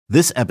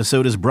This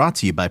episode is brought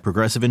to you by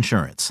Progressive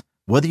Insurance.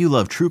 Whether you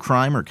love true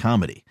crime or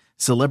comedy,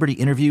 celebrity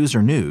interviews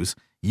or news,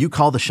 you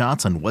call the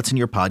shots on what's in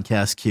your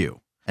podcast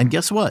queue. And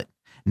guess what?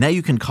 Now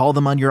you can call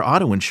them on your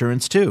auto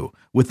insurance too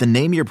with the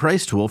Name Your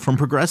Price tool from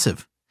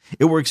Progressive.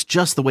 It works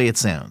just the way it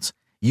sounds.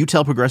 You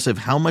tell Progressive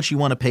how much you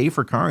want to pay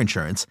for car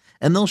insurance,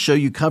 and they'll show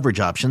you coverage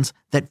options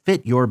that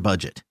fit your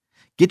budget.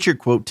 Get your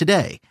quote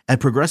today at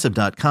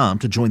Progressive.com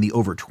to join the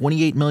over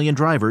 28 million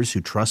drivers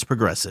who trust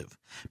Progressive.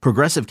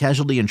 Progressive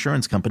Casualty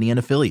Insurance Company and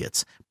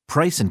Affiliates.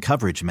 Price and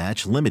coverage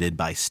match limited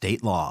by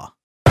state law.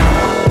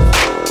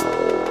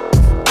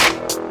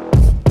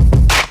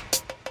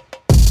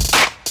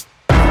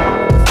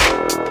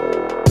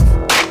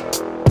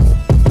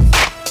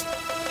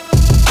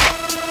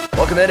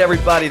 Welcome in,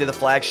 everybody, to the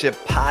Flagship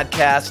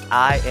Podcast.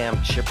 I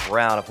am Chip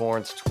Brown of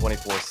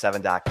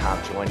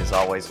Horns247.com, joined as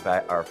always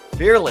by our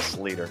fearless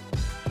leader,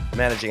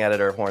 managing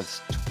editor of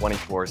Horns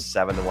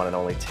 24/7, the one and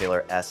only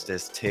Taylor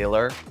Estes.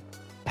 Taylor,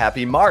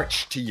 happy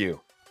March to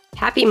you.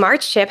 Happy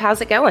March, Chip.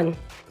 How's it going?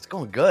 It's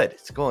going good.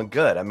 It's going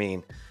good. I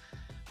mean,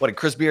 what did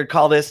Chris Beard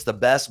call this? The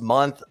best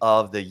month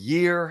of the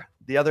year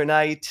the other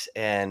night.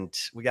 And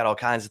we got all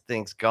kinds of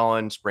things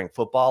going. Spring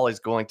football is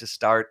going to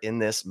start in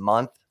this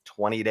month,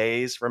 20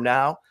 days from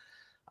now.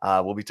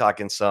 We'll be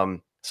talking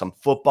some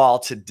football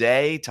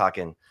today,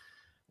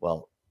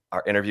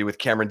 our interview with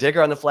Cameron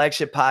Dicker on the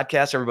Flagship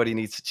Podcast. Everybody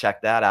needs to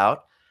check that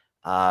out.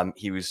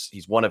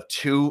 He's one of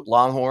two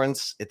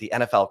Longhorns at the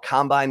NFL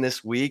Combine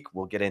this week.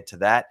 We'll get into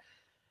that.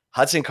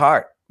 Hudson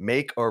Card,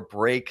 make or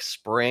break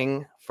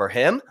spring for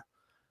him.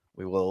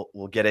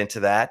 We'll get into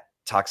that.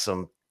 Talk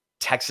some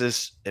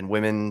Texas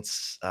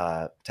men's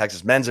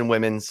and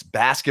women's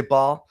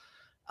basketball.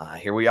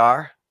 Here we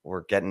are.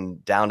 We're getting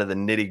down to the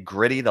nitty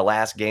gritty, the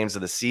last games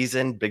of the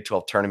season, Big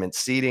 12 tournament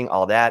seeding,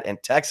 all that.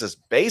 And Texas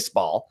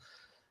baseball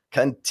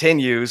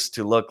continues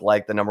to look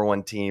like the number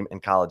one team in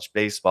college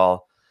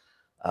baseball.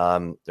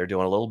 They're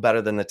doing a little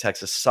better than the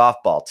Texas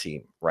softball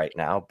team right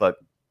now, but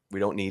we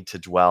don't need to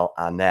dwell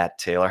on that.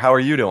 Taylor, how are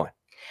you doing?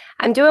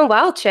 I'm doing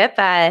well, Chip.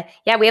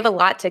 We have a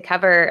lot to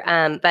cover,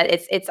 but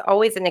it's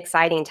always an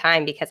exciting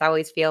time because I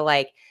always feel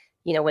like,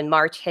 when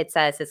March hits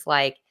us, it's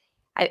like,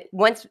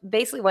 once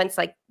they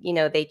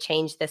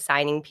changed the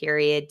signing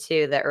period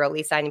to the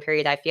early signing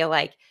period, I feel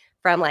like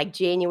from like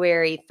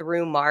January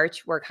through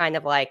March, we're kind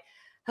of like,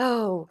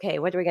 oh, okay,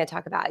 what are we going to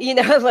talk about?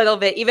 A little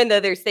bit, even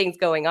though there's things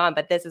going on,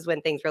 but this is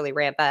when things really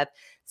ramp up.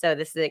 So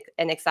this is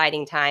an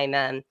exciting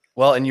time.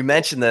 Well, and you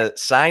mentioned the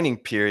signing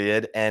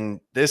period, and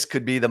this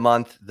could be the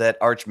month that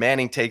Arch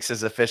Manning takes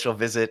his official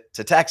visit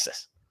to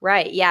Texas.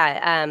 Right.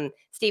 Yeah.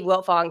 Steve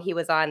Wiltfong, he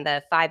was on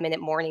the 5-Minute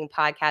Morning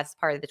podcast,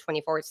 part of the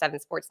 24/7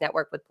 Sports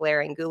Network with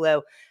Blair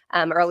Angulo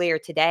earlier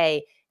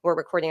today. We're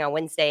recording on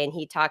Wednesday, and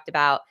he talked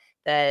about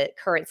the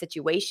current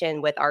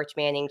situation with Arch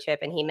Manning,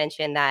 Chip, and he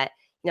mentioned that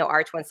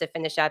Arch wants to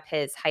finish up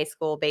his high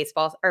school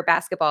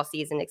basketball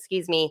season,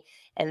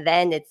 and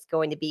then it's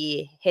going to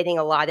be hitting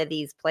a lot of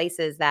these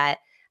places that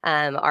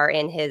are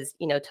in his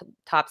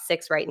top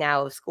 6 right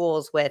now of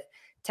schools with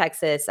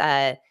Texas,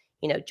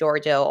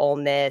 Georgia, Ole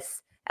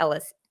Miss,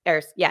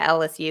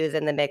 LSU is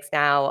in the mix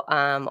now.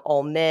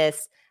 Ole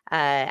Miss,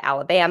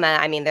 Alabama.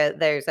 I mean,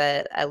 there's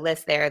a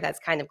list there that's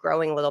kind of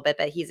growing a little bit,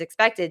 but he's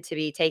expected to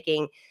be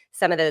taking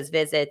some of those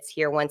visits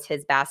here once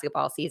his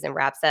basketball season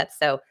wraps up.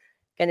 So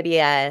going to be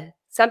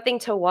something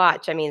to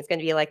watch. I mean, it's going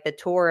to be like the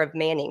tour of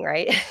Manning,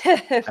 right?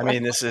 I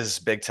mean, this is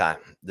big time.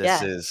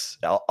 This is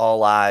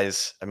all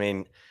eyes. I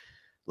mean,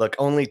 look,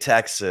 only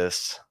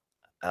Texas,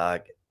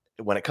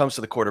 when it comes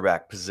to the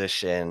quarterback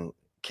position,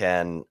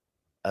 can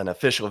an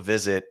official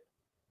visit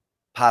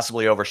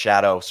possibly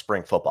overshadow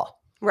spring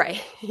football.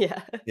 Right.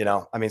 Yeah.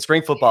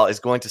 Spring football is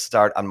going to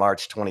start on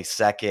March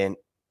 22nd.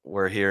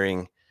 We're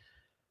hearing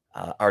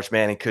Arch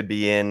Manning could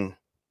be in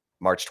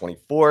March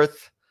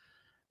 24th.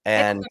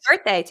 And it's his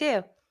birthday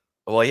too.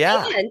 Well,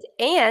 yeah.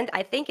 And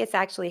I think it's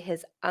actually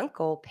his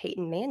uncle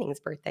Peyton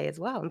Manning's birthday as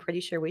well. I'm pretty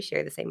sure we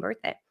share the same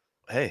birthday.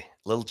 Hey,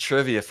 little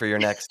trivia for your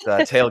next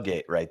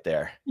tailgate right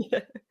there.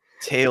 Yeah.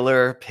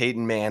 Taylor,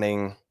 Peyton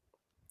Manning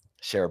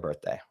share a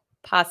birthday.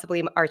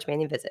 Possibly Arch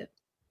Manning visit.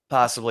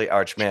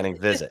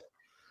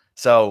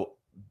 So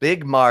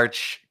big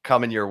March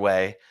coming your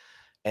way.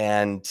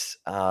 And,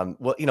 the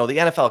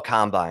NFL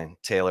Combine,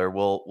 Taylor,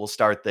 we'll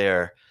start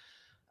there.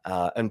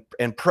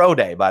 And Pro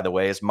Day, by the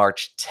way, is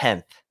March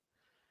 10th.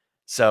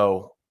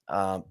 So,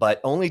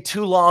 but only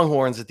 2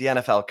 Longhorns at the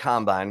NFL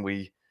Combine.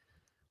 We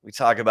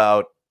talk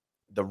about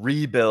the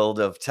rebuild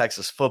of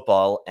Texas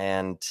football,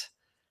 and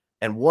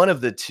one of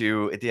the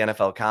 2 at the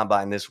NFL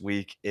Combine this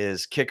week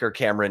is kicker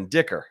Cameron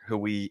Dicker, who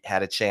we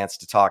had a chance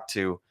to talk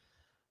to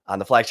on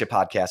the Flagship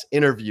Podcast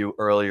interview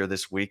earlier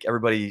this week.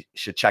 Everybody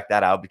should check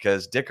that out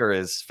because Dicker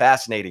is a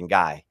fascinating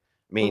guy.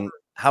 I mean,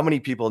 how many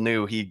people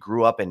knew he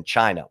grew up in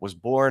China, was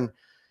born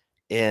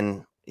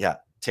in,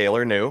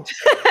 Taylor knew.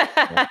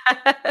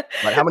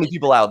 But how many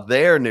people out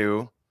there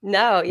knew?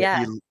 No,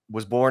 yeah. He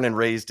was born and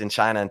raised in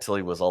China until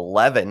he was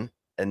 11.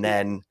 And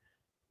then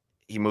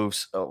he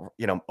moves,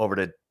 over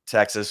to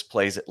Texas,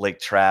 plays at Lake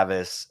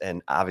Travis.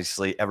 And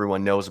obviously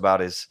everyone knows about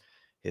his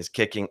his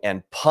kicking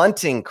and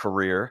punting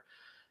career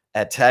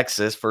at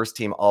Texas, first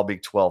team All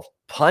Big 12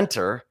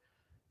 punter,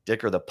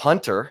 Dicker the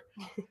punter.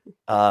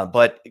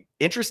 But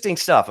interesting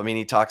stuff. I mean,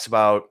 he talks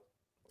about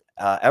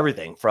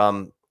everything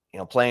from,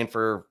 playing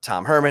for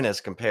Tom Herman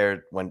as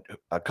compared when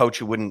a coach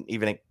who wouldn't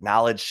even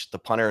acknowledge the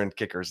punter and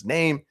kicker's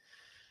name,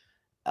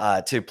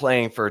 to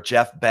playing for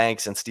Jeff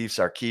Banks and Steve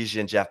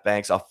Sarkisian. Jeff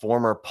Banks, a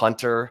former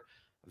punter,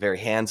 very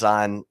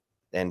hands-on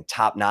and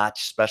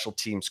top-notch special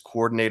teams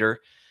coordinator.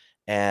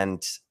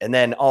 And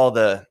then all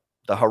the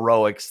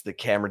heroics that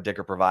Cameron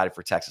Dicker provided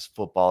for Texas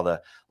football,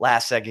 the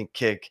last-second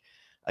kick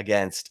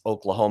against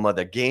Oklahoma,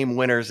 the game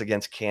winners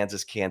against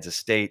Kansas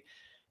State.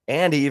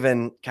 And he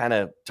even kind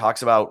of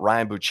talks about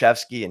Ryan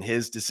Buchevsky and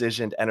his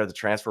decision to enter the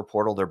transfer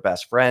portal. They're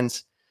best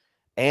friends.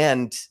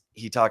 And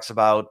he talks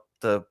about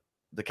the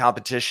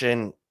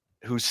competition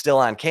who's still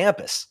on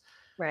campus.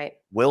 Right.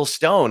 Will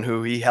Stone,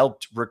 who he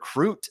helped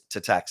recruit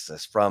to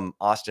Texas from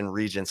Austin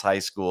Regents High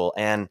School,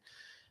 and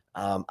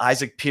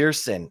Isaac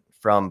Pearson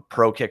from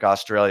Pro Kick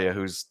Australia,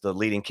 who's the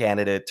leading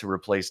candidate to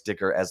replace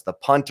Dicker as the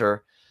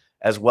punter,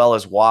 as well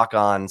as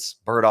walk-ons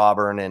Bert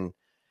Auburn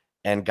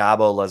and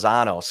Gabo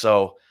Lozano.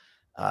 So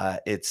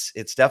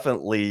it's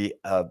definitely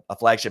a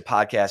flagship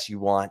podcast you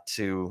want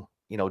to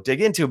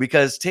dig into,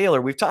 because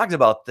Taylor, we've talked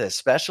about this.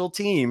 Special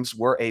teams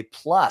were a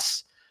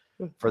plus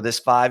for this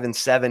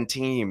 5-7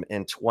 team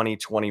in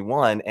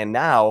 2021, and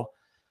now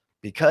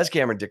because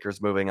Cameron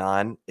Dicker's moving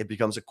on, it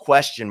becomes a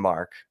question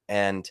mark,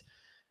 and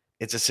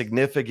it's a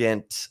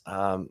significant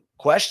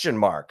question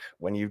mark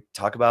when you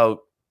talk about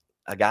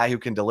a guy who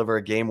can deliver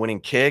a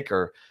game-winning kick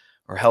or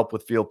help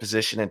with field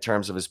position in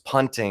terms of his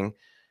punting.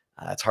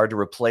 It's hard to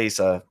replace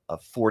a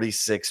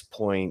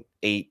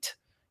 46.8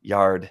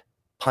 yard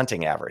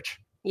punting average.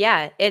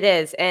 Yeah, it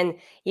is. And,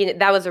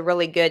 that was a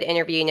really good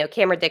interview.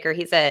 Cameron Dicker,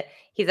 he's a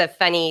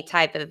funny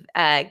type of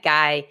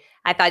guy.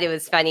 I thought it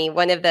was funny.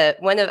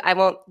 I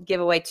won't give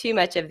away too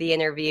much of the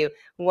interview.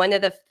 One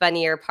of the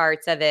funnier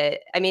parts of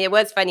it, I mean, it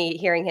was funny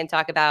hearing him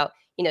talk about,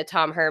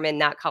 Tom Herman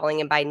not calling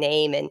him by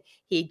name. And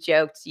he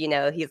joked,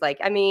 he's like,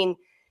 I mean,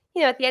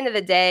 at the end of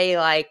the day,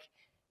 like,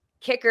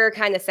 kicker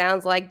kind of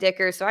sounds like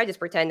Dicker. So I just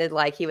pretended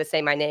like he was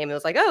saying my name. It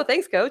was like, oh,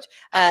 thanks, coach.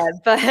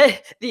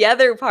 But the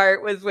other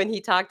part was when he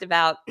talked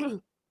about,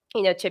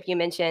 Chip, you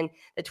mentioned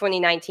the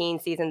 2019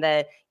 season,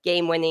 the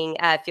game-winning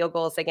field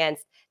goals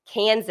against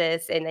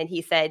Kansas. And then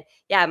he said,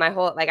 yeah,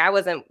 I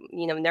wasn't,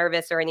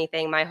 nervous or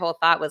anything. My whole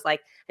thought was like,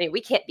 I mean,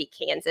 we can't beat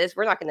Kansas.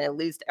 We're not going to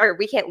lose, or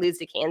we can't lose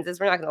to Kansas.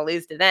 We're not going to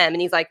lose to them.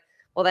 And he's like,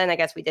 well, then I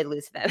guess we did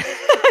lose to them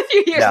a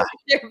few years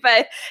later.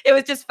 But it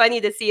was just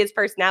funny to see his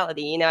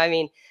personality. I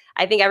mean,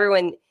 I think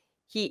everyone,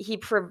 he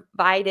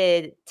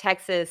provided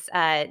Texas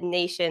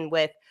Nation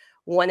with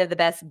one of the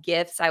best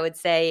gifts, I would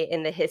say,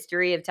 in the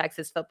history of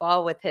Texas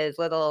football, with his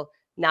little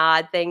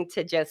nod thing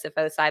to Joseph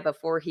Osai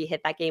before he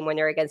hit that game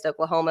winner against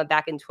Oklahoma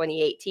back in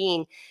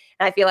 2018.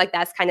 And I feel like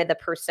that's kind of the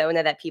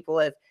persona that people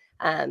have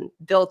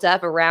built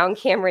up around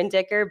Cameron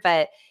Dicker.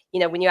 But,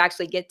 when you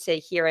actually get to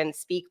hear him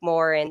speak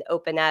more and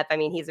open up, I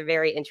mean, he's a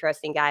very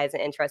interesting guy. It's an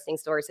interesting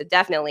story. So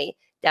definitely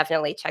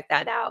check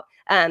that out.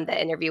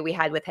 The interview we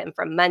had with him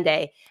from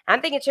Monday.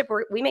 I'm thinking, Chip,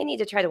 we may need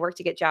to try to work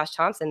to get Josh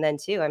Thompson then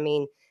too. I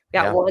mean, we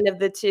got one of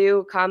the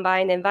two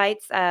combine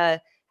invites as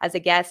a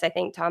guest. I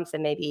think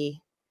Thompson may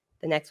be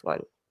the next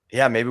one.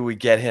 Yeah, maybe we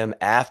get him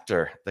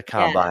after the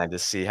combine to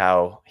see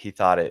how he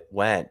thought it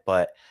went.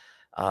 But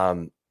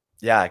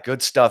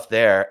good stuff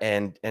there.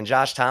 And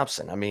Josh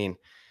Thompson, I mean,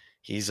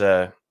 he's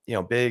a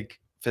big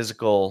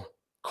physical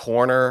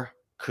corner,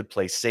 could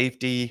play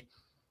safety,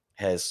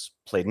 has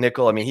played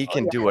nickel. I mean, he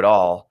can do it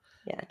all.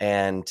 Yeah.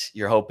 And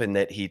you're hoping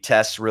that he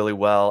tests really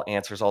well,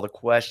 answers all the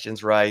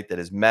questions right, that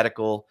his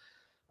medical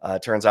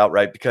turns out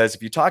right. Because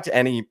if you talk to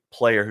any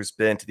player who's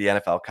been to the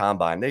NFL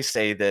Combine, they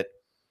say that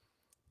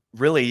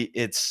really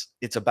it's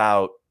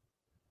about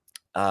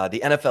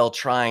the NFL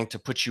trying to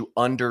put you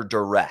under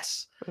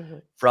duress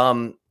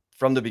from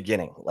the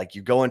beginning. Like,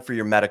 you go in for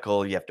your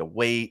medical, you have to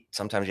wait.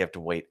 Sometimes you have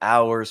to wait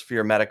hours for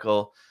your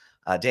medical.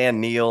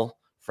 Dan Neal,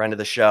 friend of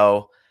the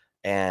show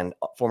and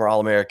former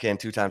All-American,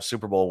 two-time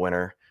Super Bowl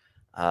winner,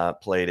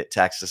 played at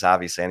Texas,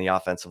 obviously, on the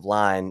offensive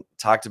line,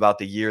 talked about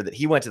the year that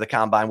he went to the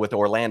Combine with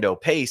Orlando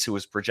Pace, who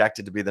was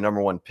projected to be the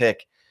number one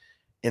pick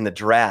in the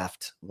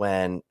draft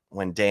when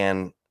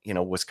Dan,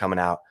 was coming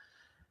out.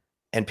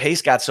 And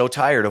Pace got so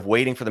tired of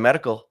waiting for the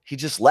medical, he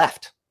just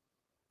left.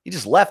 He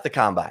just left the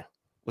Combine.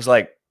 Was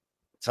like,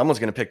 someone's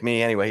going to pick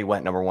me anyway. He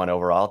went number one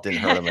overall. Didn't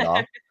hurt him at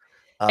all.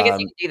 I guess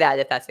you can do that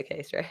if that's the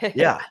case, right?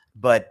 Yeah,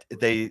 but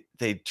they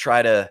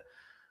try to,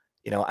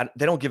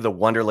 they don't give the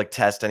Wonderlic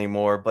test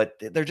anymore, but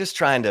they're just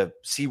trying to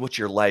see what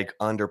you're like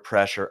under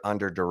pressure,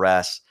 under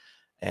duress.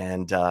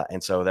 And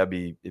so it'd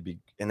be,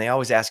 and they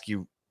always ask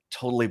you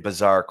totally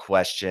bizarre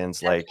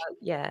questions like,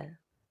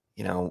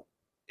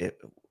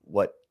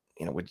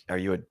 are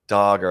you a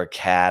dog or a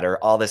cat or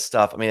all this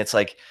stuff? I mean, it's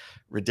like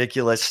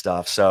ridiculous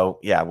stuff. So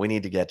yeah, we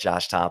need to get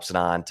Josh Thompson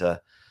on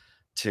to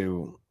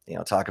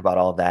talk about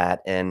all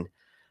that. And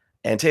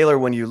Taylor,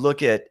 when you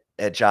look at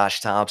Josh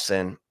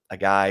Thompson, a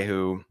guy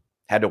who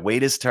had to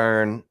wait his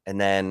turn, and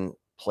then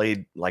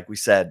played, like we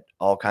said,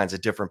 all kinds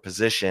of different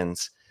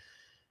positions.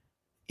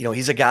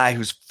 He's a guy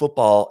whose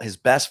his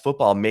best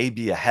football may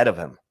be ahead of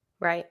him.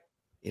 Right.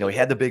 He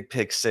had the big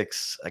pick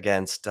six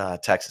against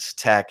Texas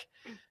Tech,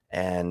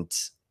 and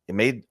it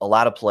made a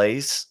lot of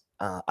plays,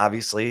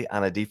 obviously,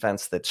 on a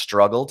defense that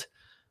struggled.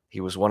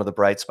 He was one of the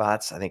bright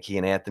spots. I think he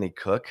and Anthony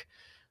Cook.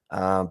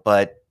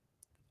 But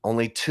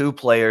only 2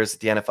 players at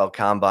the NFL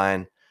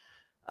Combine.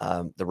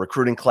 The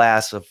recruiting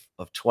class of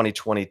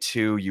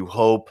 2022, you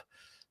hope,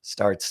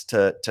 starts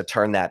to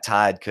turn that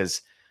tide,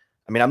 because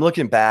I'm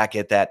looking back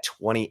at that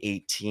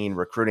 2018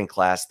 recruiting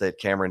class that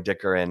Cameron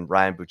Dicker and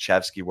Ryan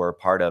Buchevsky were a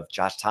part of.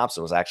 Josh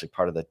Thompson was actually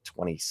part of the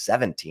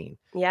 2017.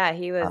 Yeah,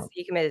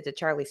 he committed to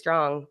Charlie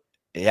Strong.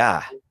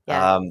 Yeah.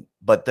 Yeah.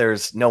 But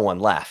there's no one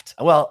left.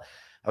 Well,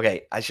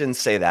 okay, I shouldn't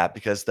say that,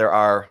 because there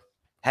are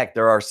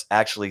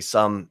actually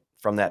some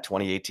from that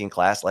 2018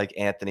 class, like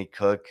Anthony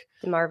Cook,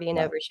 DeMarvion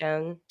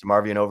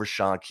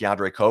Overshown,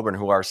 Keandre Coburn,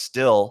 who are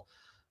still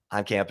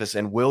on campus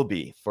and will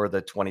be for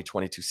the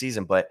 2022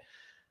 season. But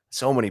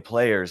so many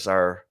players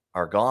are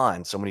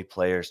gone. So many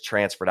players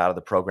transferred out of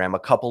the program. A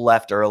couple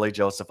left early.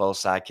 Joseph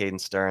Osai, Caden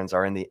Stearns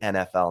are in the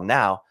NFL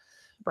now.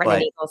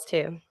 Brennan Eagles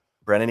too.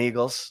 Brennan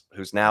Eagles,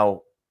 who's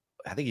now,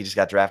 I think he just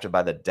got drafted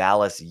by the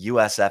Dallas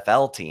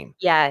USFL team.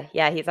 Yeah,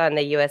 he's on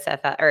the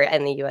USFL or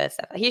in the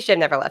USFL. He should have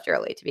never left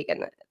early to begin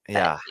with.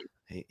 Yeah,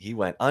 he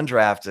went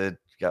undrafted,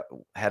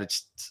 had a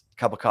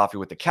cup of coffee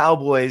with the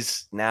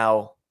Cowboys.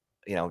 Now,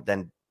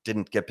 then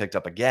didn't get picked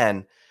up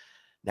again.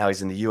 Now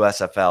he's in the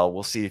USFL.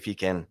 We'll see if he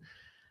can,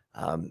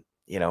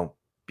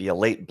 be a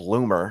late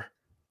bloomer,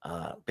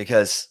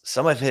 because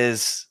some of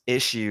his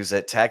issues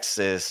at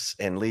Texas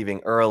and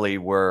leaving early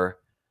were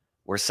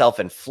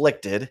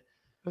self-inflicted.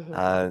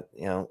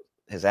 Mm-hmm.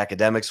 His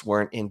academics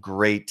weren't in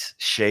great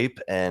shape,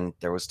 and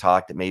there was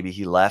talk that maybe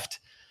he left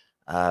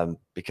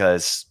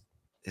because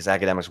his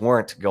academics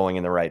weren't going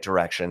in the right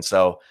direction.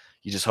 So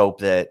you just hope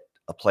that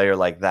a player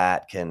like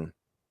that can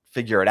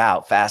figure it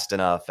out fast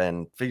enough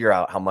and figure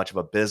out how much of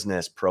a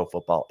business pro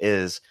football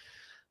is,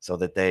 so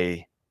that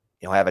they,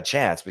 have a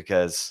chance,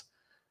 because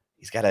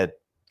he's got to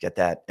get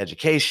that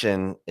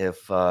education if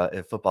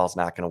football's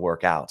not going to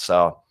work out.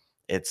 So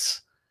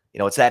it's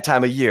that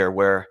time of year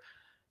where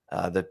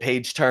the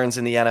page turns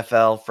in the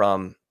NFL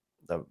from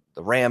the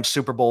Rams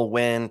Super Bowl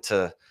win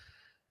to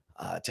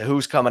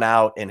who's coming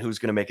out and who's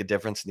going to make a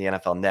difference in the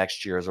NFL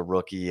next year as a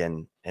rookie.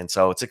 And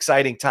so it's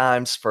exciting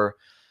times for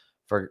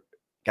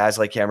guys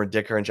like Cameron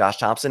Dicker and Josh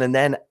Thompson. And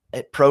then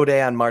at Pro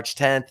Day on March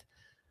 10th,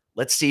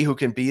 let's see who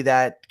can be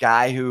that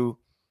guy who,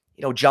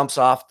 jumps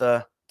off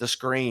the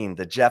screen,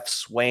 the Jeff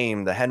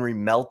Swaim, the Henry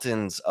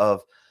Meltons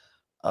of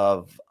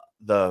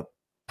the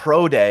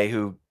Pro Day,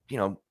 who,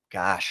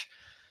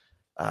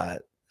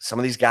 some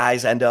of these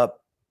guys end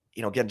up,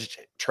 getting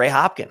Trey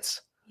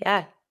Hopkins.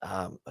 Yeah.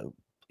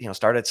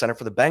 Started at center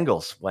for the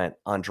Bengals, went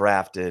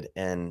undrafted,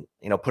 and,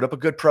 put up a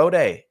good pro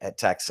day at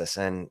Texas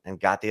and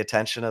got the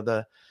attention of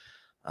the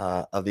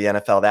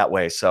NFL that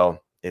way. So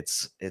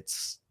it's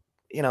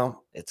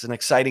an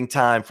exciting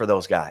time for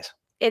those guys.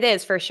 It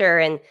is, for sure.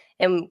 And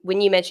when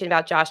you mentioned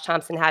about Josh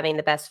Thompson having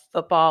the best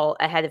football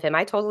ahead of him,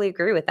 I totally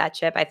agree with that,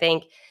 Chip. I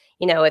think,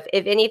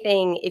 if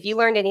anything, if you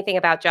learned anything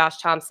about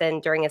Josh Thompson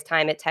during his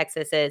time at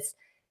Texas, is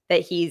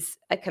that he's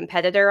a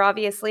competitor,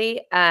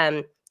 obviously,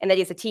 and that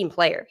he's a team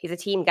player. He's a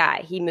team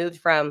guy. He moved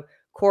from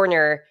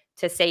corner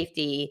to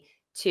safety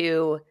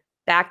to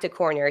back to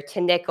corner to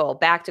nickel,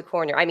 back to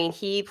corner.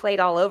 He played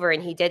all over,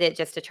 and he did it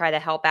just to try to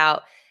help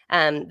out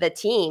the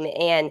team.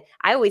 And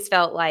I always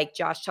felt like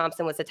Josh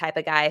Thompson was the type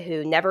of guy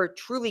who never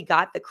truly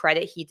got the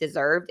credit he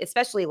deserved,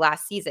 especially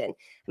last season.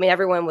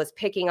 Everyone was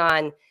picking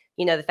on,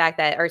 the fact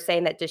that, or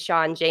saying that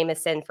Deshaun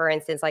Jameson, for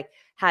instance,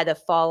 had a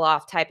fall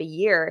off type of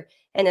year.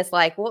 And it's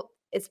like, well,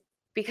 it's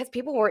because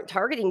people weren't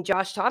targeting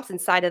Josh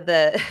Thompson's side of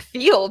the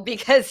field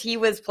because he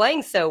was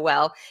playing so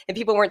well. And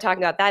people weren't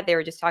talking about that. They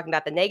were just talking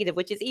about the negative,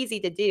 which is easy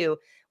to do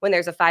when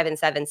there's a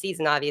 5-7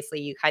 season. Obviously,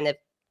 you kind of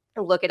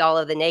look at all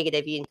of the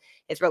negative.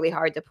 It's really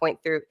hard to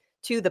point through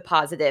to the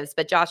positives,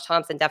 but Josh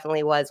Thompson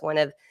definitely was one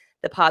of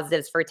the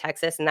positives for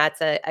Texas. And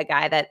that's a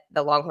guy that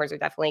the Longhorns are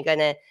definitely going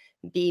to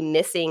be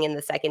missing in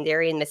the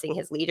secondary, and missing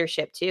his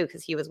leadership too,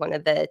 because he was one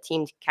of the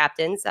team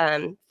captains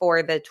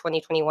for the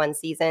 2021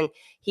 season.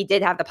 He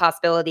did have the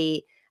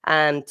possibility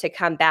to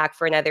come back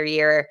for another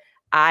year.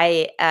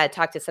 I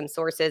talked to some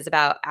sources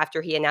about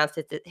after he announced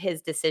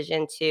his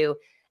decision to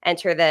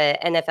enter the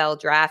NFL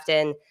draft,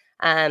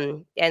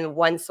 and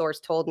one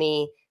source told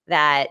me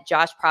that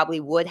Josh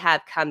probably would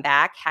have come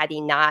back had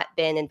he not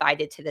been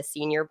invited to the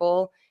Senior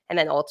Bowl and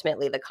then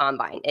ultimately the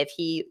Combine. If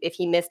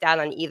he missed out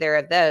on either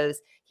of those,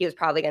 he was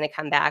probably going to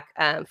come back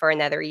for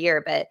another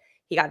year, but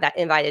he got that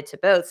invited to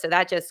both. So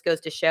that just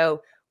goes to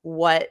show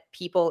what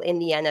people in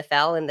the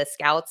NFL and the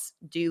scouts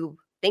do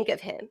think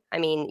of him.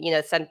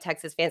 Some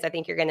Texas fans, I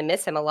think you're going to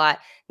miss him a lot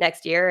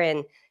next year.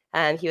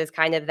 And he was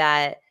kind of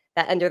that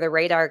under the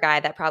radar guy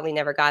that probably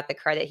never got the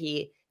credit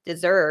he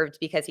deserved,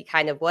 because he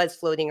kind of was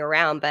floating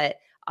around, but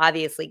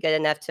obviously good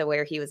enough to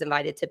where he was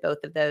invited to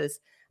both of those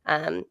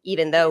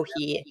even though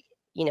he,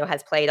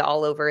 has played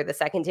all over the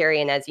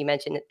secondary. And as you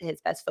mentioned,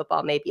 his best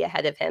football may be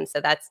ahead of him.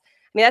 So that's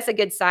a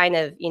good sign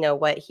of,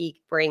 what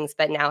he brings.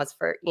 But now it's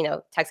for,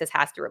 Texas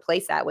has to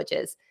replace that, which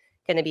is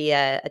going to be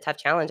a tough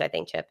challenge, I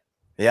think, Chip.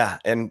 Yeah.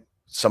 And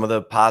some of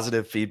the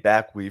positive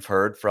feedback we've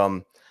heard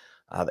from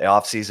the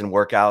offseason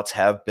workouts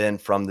have been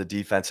from the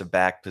defensive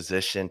back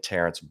position,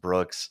 Terrence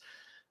Brooks,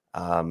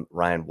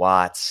 Ryan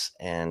Watts,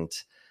 and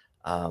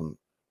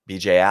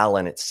BJ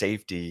Allen at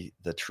safety,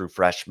 the true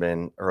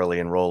freshman early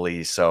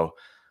enrollee. So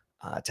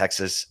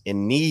Texas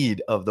in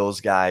need of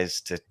those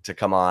guys to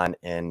come on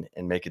and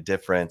make a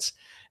difference.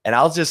 And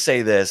I'll just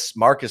say this,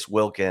 Marcus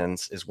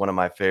Wilkins is one of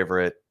my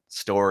favorite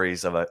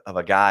stories of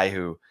a guy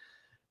who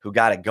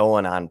got it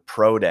going on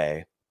pro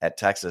day at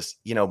Texas.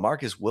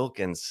 Marcus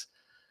Wilkins,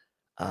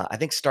 I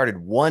think started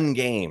one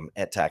game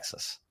at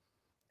Texas,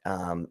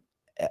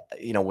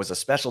 was a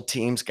special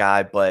teams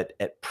guy, but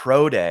at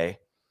pro day,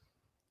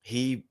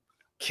 he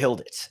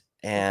killed it.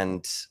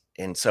 And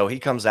so he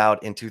comes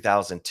out in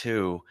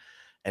 2002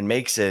 and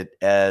makes it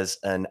as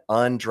an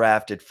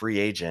undrafted free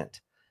agent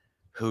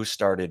who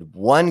started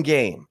one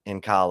game in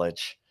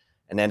college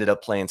and ended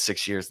up playing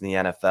 6 years in the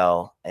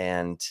NFL.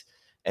 And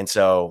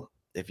so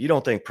if you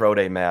don't think pro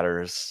day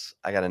matters,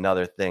 I got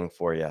another thing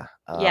for you.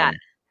 Yeah.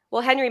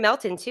 Well, Henry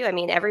Melton too. I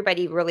mean,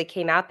 everybody really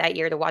came out that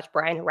year to watch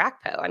Brian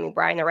Orakpo. I mean,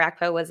 Brian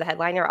Orakpo was the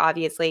headliner,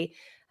 obviously.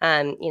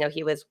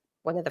 He was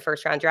one of the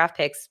first round draft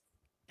picks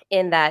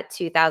in that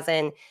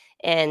 2009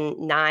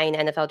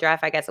 NFL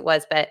draft, I guess it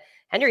was. But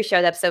Henry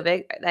showed up so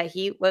big that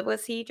he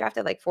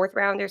drafted like 4th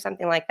round or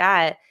something like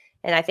that.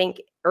 And I think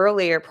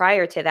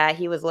prior to that,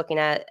 he was looking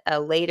at a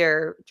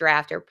later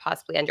draft or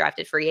possibly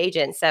undrafted free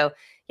agent. So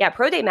yeah,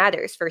 pro day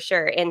matters for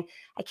sure. And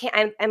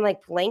I'm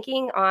like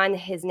blanking on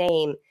his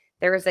name.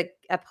 There was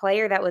a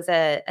player that was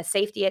a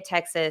safety at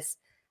Texas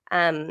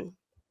oh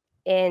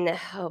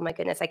my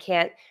goodness,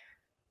 I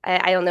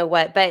don't know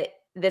what, but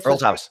this Earl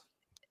Thomas.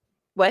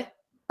 What?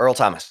 Earl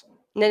Thomas.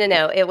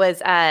 No. It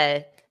was,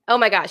 oh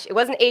my gosh, it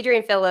wasn't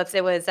Adrian Phillips.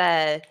 It was,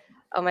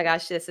 oh my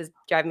gosh, this is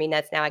driving me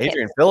nuts now.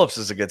 Adrian Phillips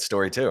is a good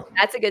story too.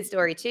 That's a good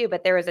story too.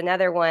 But there was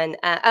another one.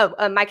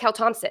 Michael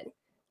Thompson.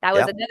 That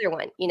was another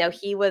one.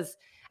 He was,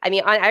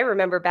 I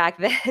remember back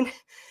then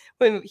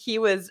when he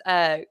was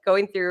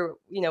going through,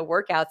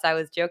 workouts, I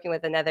was joking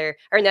with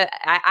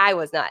I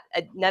was not.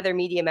 Another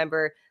media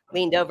member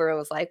leaned over and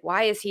was like,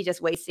 why is he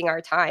just wasting our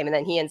time? And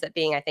then he ends up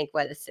being, I think, a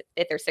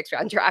 5th or 6th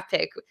round draft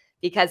pick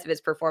because of his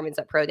performance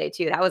at pro day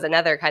too. That was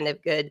another kind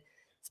of good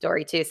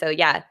story too. So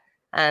yeah,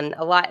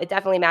 it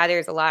definitely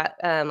matters a lot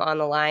on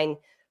the line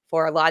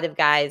for a lot of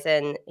guys,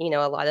 and,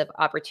 a lot of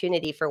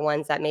opportunity for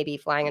ones that may be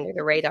flying under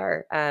the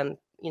radar, at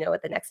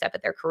the next step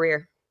of their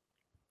career.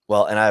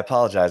 Well, and I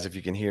apologize if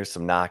you can hear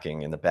some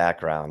knocking in the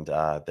background.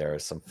 There are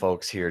some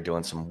folks here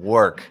doing some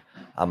work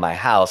on my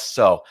house.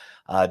 So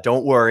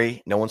don't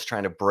worry. No one's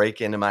trying to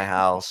break into my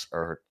house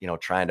or,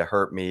 trying to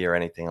hurt me or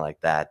anything like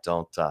that.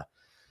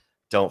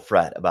 Don't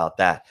fret about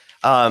that.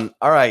 All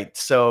right.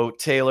 So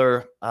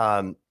Taylor,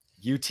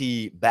 UT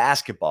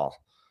basketball,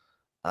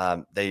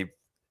 they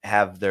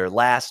have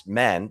the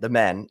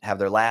men have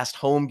their last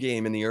home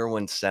game in the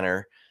Irwin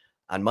Center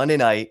on Monday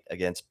night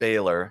against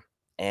Baylor.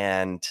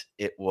 And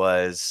it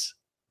was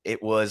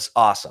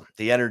awesome.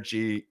 The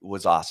energy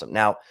was awesome.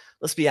 Now,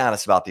 let's be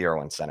honest about the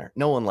Irwin Center.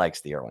 No one likes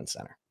the Irwin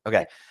Center.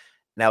 Okay.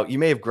 Now, you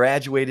may have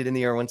graduated in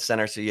the Irwin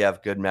Center, so you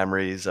have good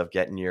memories of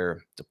getting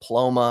your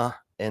diploma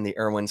in the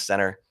Irwin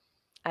Center.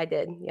 I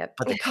did. Yep.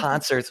 But the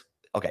concerts,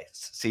 okay.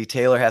 See,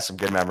 Taylor has some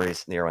good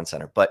memories in the Irwin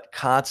Center, but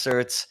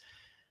concerts,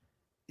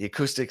 the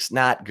acoustics,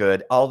 not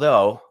good.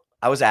 Although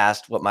I was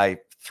asked what my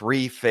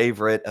 3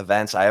 favorite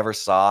events I ever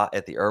saw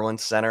at the Irwin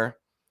Center,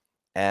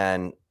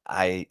 and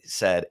I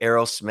said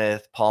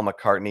Aerosmith, Paul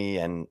McCartney,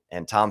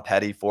 and Tom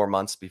Petty 4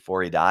 months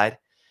before he died.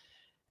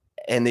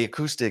 And the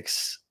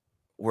acoustics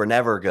were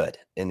never good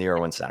in the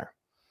Irwin Center.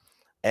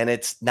 And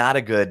it's not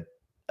a good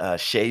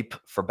shape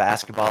for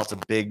basketball. It's a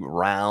big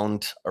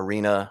round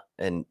arena,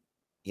 and,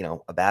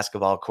 a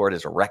basketball court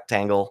is a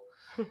rectangle.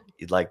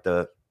 You'd like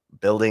the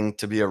building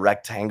to be a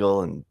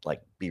rectangle and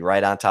be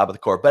right on top of the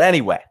court. But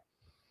anyway,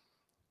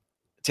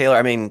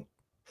 Taylor,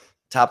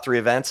 top 3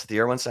 events at the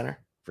Irwin Center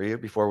for you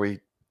before we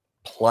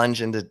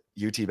plunge into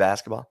UT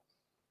basketball?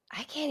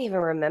 I can't even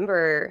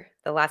remember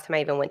the last time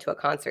I even went to a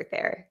concert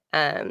there.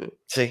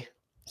 See,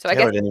 so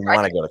Taylor didn't even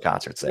want to go to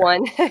concerts there.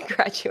 One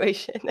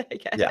graduation, I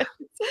guess. Yeah.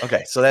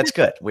 Okay, so that's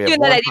good. We have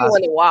Even that I didn't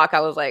want to walk.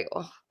 I was like,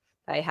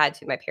 I had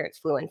to. My parents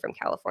flew in from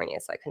California,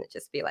 so I couldn't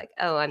just be like,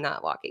 oh, I'm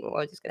not walking.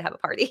 We're just gonna have a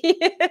party.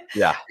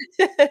 Yeah.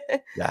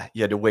 Yeah.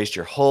 You had to waste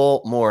your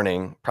whole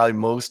morning, probably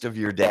most of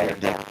your day,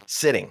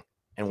 sitting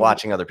and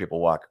watching other people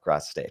walk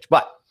across the stage.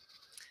 But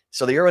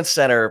so the Irwin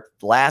Center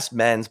last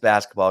men's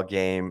basketball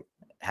game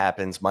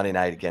happens Monday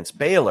night against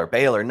Baylor.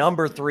 Baylor,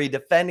 number 3,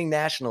 defending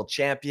national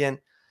champion.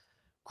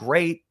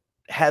 Great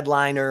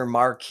headliner,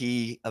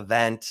 marquee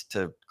event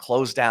to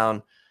close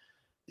down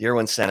the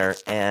Irwin Center.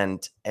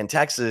 And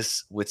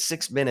Texas, with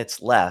 6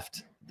 minutes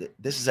left,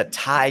 this is a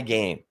tie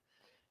game.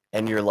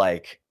 And you're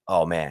like,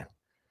 oh man,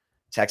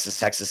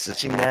 Texas is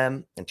teaching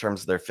them in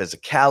terms of their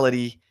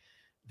physicality.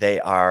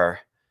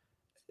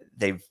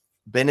 They've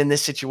been in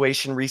this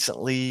situation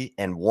recently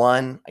and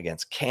won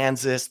against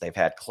Kansas. They've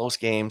had close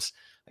games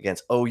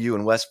against OU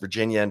and West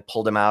Virginia and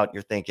pulled them out.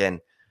 You're thinking,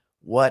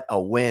 what a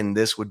win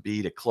this would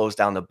be to close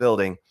down the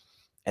building.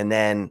 And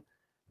then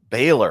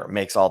Baylor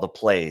makes all the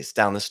plays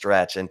down the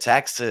stretch, and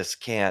Texas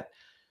can't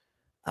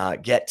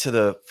get to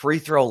the free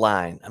throw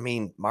line. I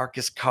mean,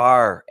 Marcus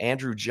Carr,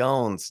 Andrew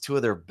Jones, two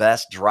of their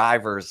best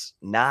drivers,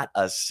 not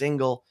a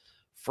single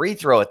free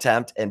throw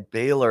attempt. And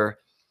Baylor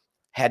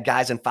had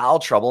guys in foul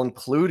trouble,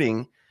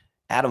 including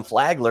Adam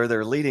Flagler,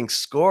 their leading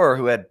scorer,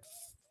 who had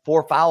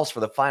 4 fouls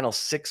for the final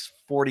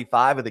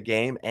 6:45 of the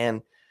game,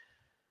 and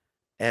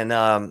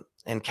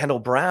Kendall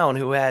Brown,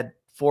 who had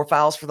 4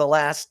 fouls for the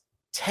last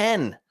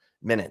 10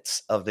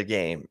 minutes of the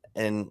game.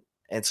 And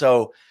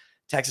so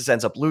Texas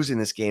ends up losing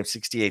this game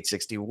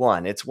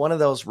 68-61. It's one of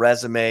those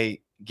resume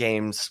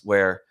games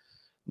where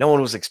no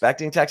one was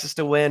expecting Texas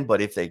to win, but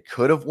if they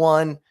could have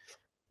won,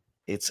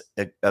 it's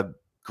a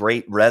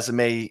great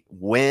resume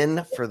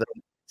win for the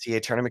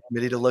NCAA tournament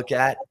committee to look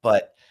at.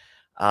 But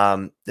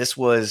this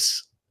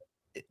was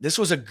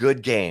a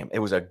good game. It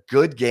was a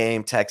good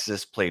game.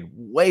 Texas played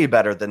way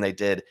better than they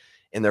did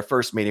in their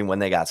first meeting when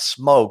they got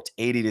smoked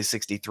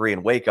 80-63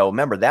 in Waco.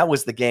 Remember, that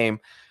was the game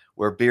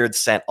where Beard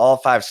sent all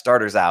 5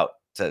 starters out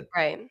to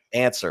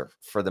answer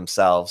for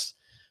themselves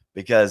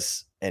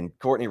and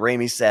Courtney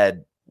Ramey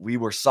said, we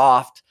were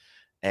soft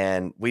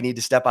and we need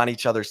to step on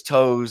each other's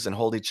toes and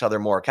hold each other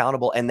more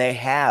accountable. And they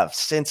have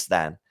since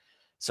then.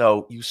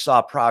 So you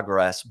saw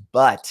progress,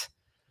 but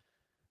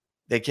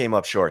they came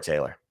up short,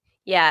 Taylor.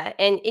 Yeah.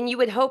 And you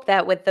would hope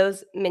that with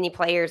those many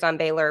players on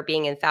Baylor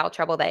being in foul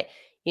trouble that,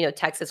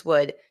 Texas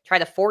would try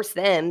to force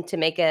them to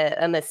make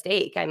a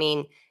mistake. I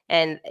mean,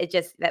 and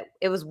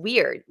it was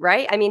weird,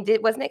 right? I mean,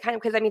 wasn't it kind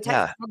of, because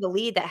Texas held the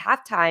lead at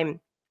halftime.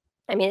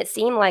 I mean, it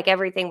seemed like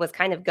everything was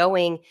kind of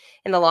going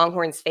in the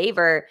Longhorns'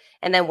 favor.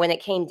 And then when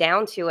it came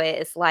down to it,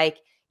 it's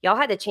like, y'all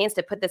had a chance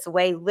to put this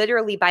away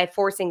literally by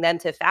forcing them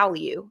to foul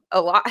you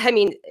a lot. I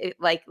mean,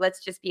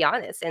 let's just be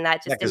honest. And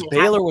that just because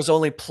Baylor was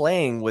only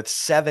playing with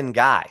 7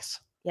 guys.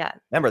 Yeah.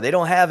 Remember, they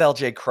don't have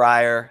LJ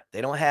Cryer.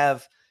 They don't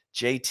have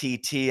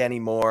JTT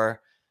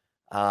anymore.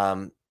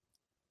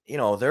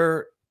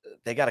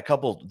 They got a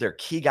couple, their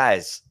key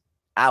guys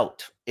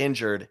out,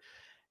 injured,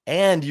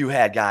 and you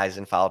had guys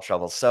in foul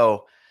trouble.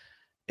 So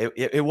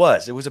it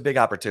was a big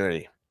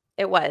opportunity.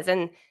 It was.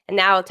 And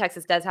now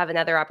Texas does have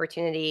another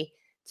opportunity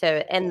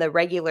to end the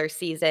regular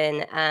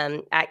season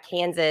at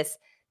Kansas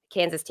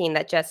team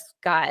that just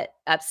got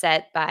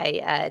upset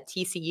by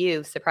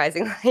TCU,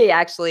 surprisingly.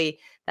 Actually,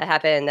 that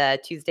happened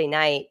Tuesday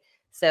night.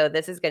 So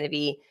this is going to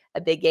be a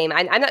big game.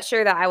 I'm not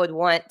sure that I would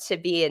want to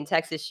be in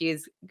Texas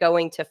shoes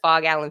going to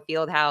Phog Allen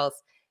Fieldhouse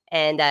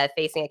and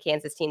facing a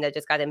Kansas team that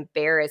just got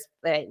embarrassed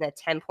in a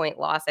 10-point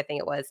loss, I think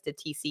it was, to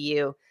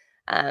TCU.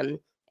 And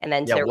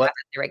then to wrap up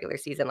the regular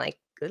season,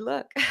 good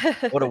luck.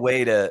 What a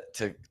way to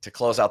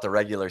close out the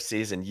regular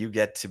season. You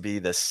get to be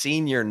the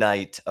senior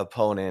night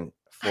opponent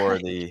for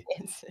the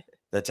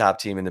top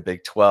team in the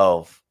Big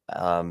 12.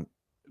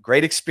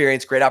 Great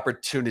experience, great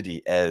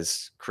opportunity,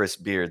 as Chris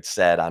Beard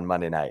said on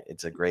Monday night.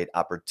 It's a great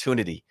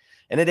opportunity.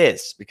 And it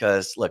is,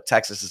 because, look,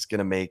 Texas is going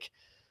to make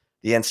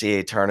the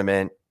NCAA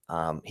tournament.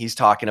 He's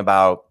talking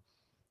about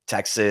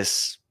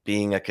Texas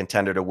being a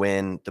contender to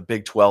win the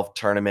Big 12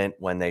 tournament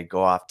when they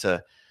go off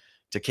to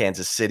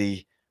Kansas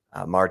City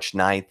March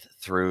 9th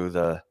through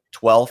the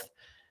 12th.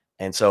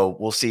 And so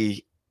we'll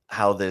see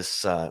how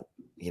this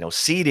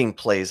seeding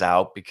plays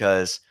out,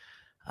 because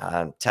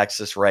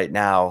Texas right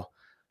now,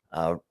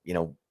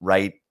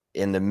 right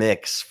in the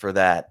mix for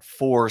that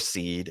 4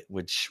 seed,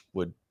 which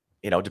would,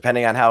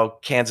 depending on how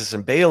Kansas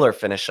and Baylor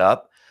finish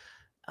up,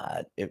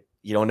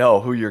 you don't know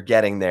who you're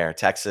getting there.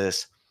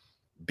 Texas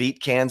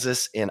beat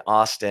Kansas in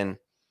Austin,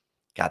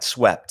 got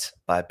swept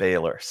by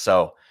Baylor.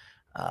 So,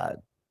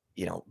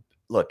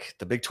 look,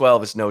 the Big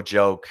 12 is no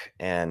joke.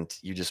 And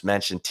you just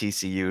mentioned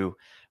TCU,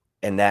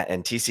 and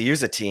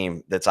TCU's a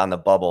team that's on the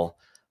bubble.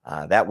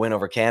 That win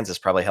over Kansas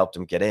probably helped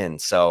them get in.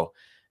 So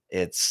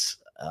it's,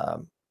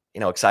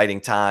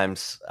 exciting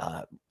times.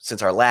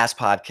 Since our last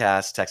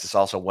podcast, Texas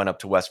also went up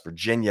to West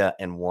Virginia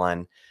and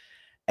won.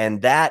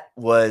 And that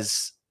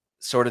was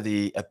sort of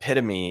the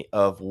epitome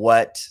of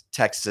what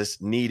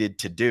Texas needed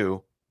to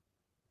do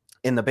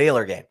in the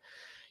Baylor game.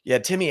 You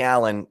had Timmy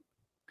Allen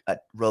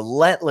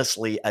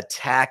relentlessly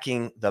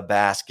attacking the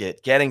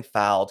basket, getting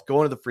fouled,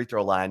 going to the free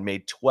throw line,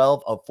 made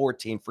 12 of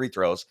 14 free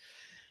throws.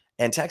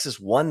 And Texas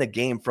won the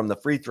game from the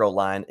free throw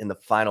line in the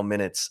final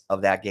minutes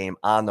of that game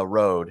on the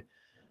road.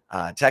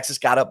 Texas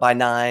got up by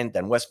 9.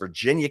 Then West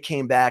Virginia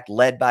came back,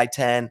 led by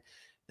 10.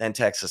 Then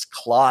Texas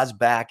claws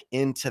back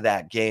into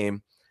that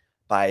game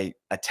by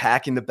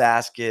attacking the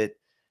basket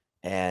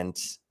and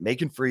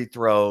making free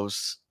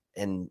throws.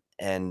 And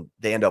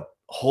they end up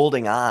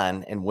holding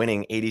on and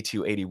winning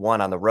 82-81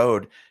 on the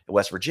road at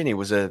West Virginia. It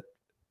was a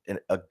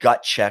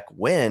gut check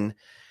win.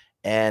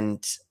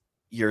 And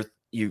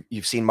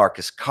you've seen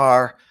Marcus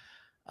Carr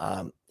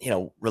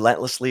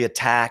relentlessly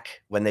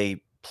attack when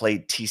they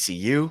played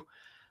TCU.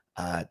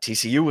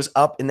 TCU was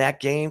up in that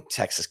game.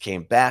 Texas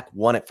came back,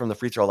 won it from the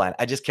free throw line.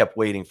 I just kept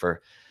waiting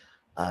for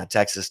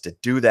Texas to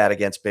do that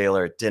against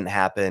Baylor. It didn't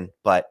happen.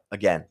 But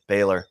again,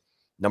 Baylor,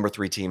 number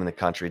 3 team in the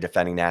country,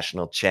 defending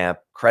national champ.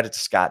 Credit to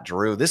Scott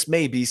Drew. This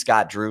may be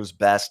Scott Drew's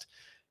best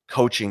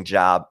coaching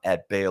job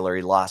at Baylor.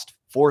 He lost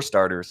 4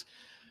 starters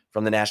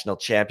from the national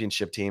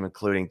championship team,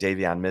 including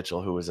Davion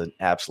Mitchell, who was an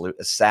absolute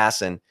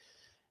assassin.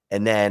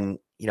 And then,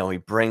 he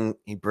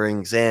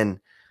brings in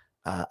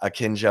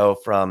Akinjo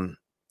from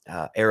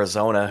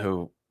Arizona,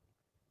 who,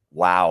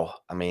 wow.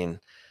 I mean,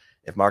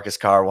 if Marcus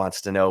Carr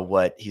wants to know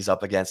what he's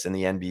up against in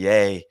the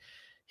NBA,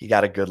 he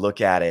got a good look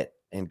at it,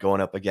 and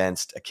going up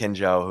against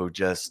Akinjo, who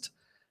just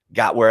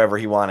got wherever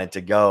he wanted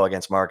to go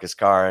against Marcus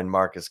Carr, and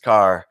Marcus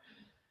Carr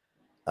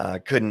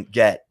couldn't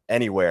get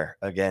anywhere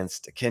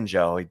against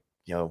Akinjo.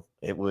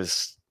 That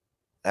was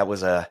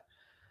a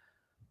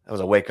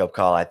wake-up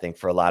call, I think,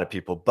 for a lot of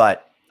people.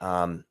 But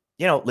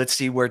let's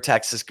see where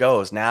Texas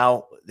goes.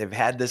 Now they've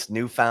had this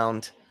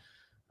newfound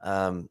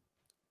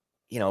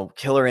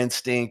killer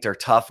instinct or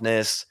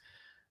toughness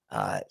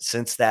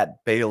since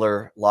that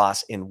Baylor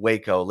loss in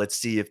Waco. Let's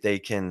see if they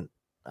can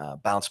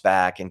bounce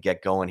back and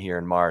get going here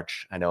in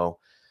March. I know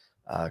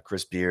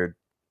Chris Beard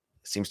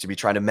seems to be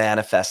trying to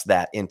manifest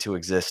that into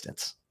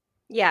existence.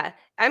 Yeah.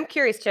 I'm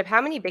curious, Chip,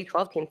 how many Big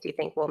 12 teams do you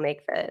think will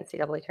make the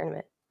NCAA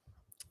tournament?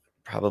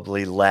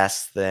 Probably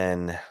less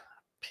than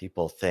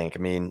people think. I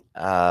mean,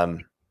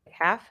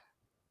 half?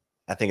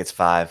 I think it's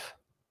 5.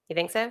 You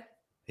think so?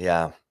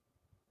 Yeah.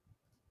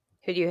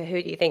 Who do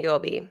you think it will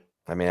be?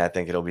 I mean, I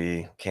think it'll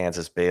be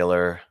Kansas,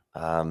 Baylor,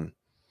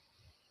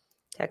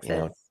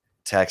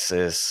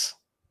 Texas,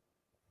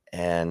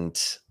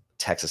 and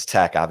Texas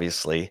Tech,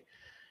 obviously,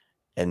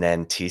 and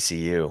then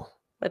TCU.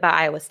 What about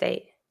Iowa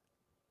State?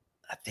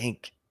 I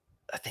think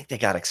they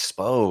got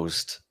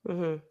exposed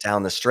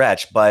down the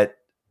stretch, but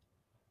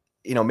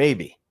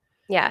maybe.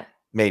 Yeah.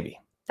 Maybe.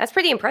 That's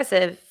pretty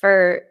impressive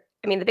the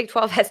Big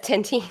 12 has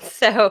 10 teams.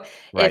 So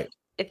right.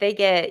 if they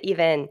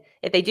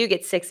do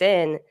get 6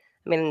 in,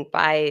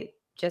 by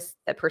just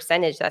the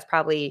percentage, that's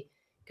probably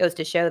goes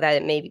to show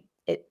that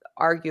it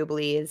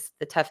arguably is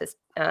the toughest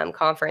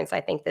conference,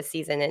 I think, this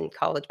season in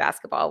college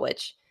basketball,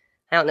 which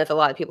I don't know if a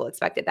lot of people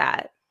expected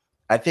that.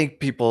 I think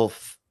people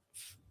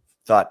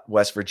thought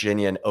West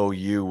Virginia and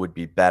OU would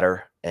be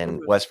better, and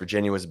West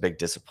Virginia was a big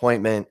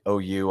disappointment.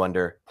 OU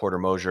under Porter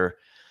Moser,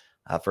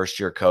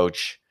 first-year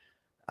coach,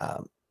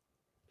 up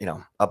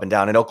and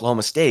down. And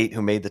Oklahoma State,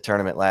 who made the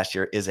tournament last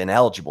year, is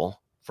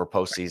ineligible for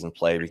postseason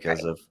play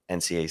because of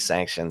NCAA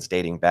sanctions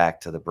dating back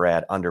to the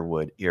Brad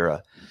Underwood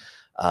era.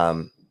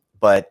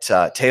 But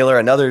Taylor,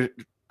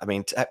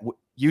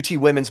 UT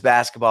women's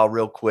basketball,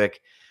 real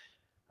quick.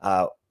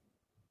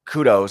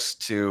 Kudos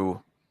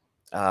to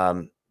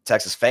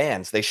Texas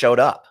fans. They showed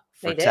up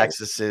for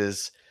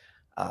Texas's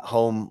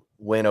home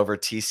win over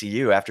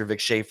TCU after Vic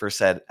Schaefer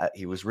said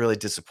he was really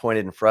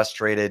disappointed and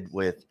frustrated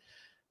with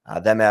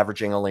them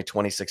averaging only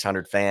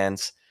 2,600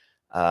 fans.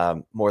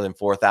 More than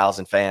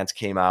 4,000 fans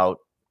came out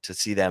to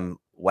see them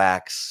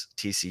wax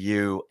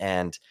TCU,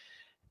 and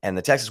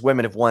the Texas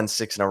women have won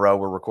 6 in a row.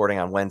 We're recording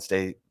on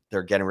Wednesday.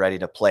 They're getting ready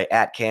to play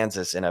at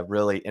Kansas in a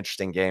really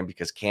interesting game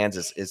because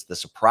Kansas is the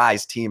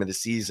surprise team of the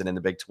season in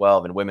the Big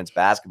 12 in women's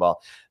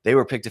basketball. They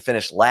were picked to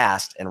finish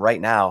last, and right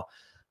now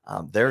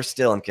they're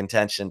still in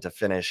contention to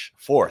finish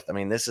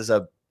 4th. This is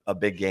a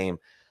big game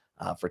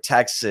for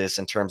Texas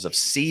in terms of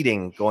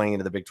seeding going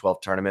into the Big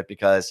 12 tournament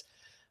because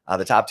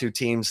the top 2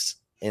 teams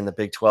in the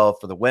Big 12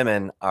 for the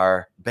women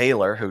are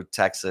Baylor, who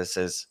Texas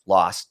has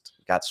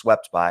got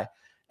swept by,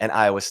 and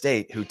Iowa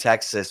State, who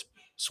Texas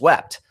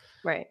swept.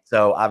 Right.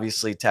 So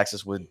obviously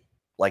Texas would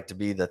like to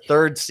be the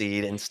 3rd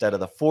seed instead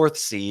of the 4th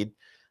seed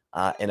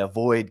and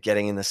avoid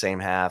getting in the same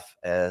half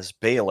as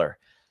Baylor.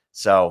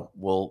 So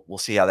we'll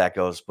see how that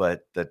goes.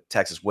 But the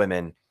Texas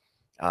women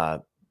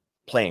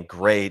playing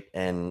great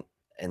and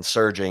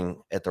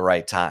surging at the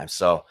right time.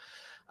 So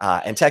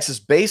and Texas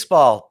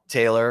baseball,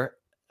 Taylor,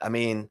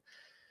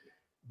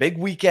 big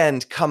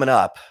weekend coming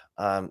up.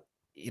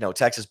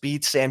 Texas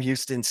beats Sam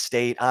Houston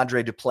State.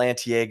 Andre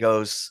Duplantier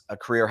goes a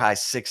career high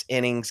 6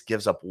 innings,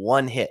 gives up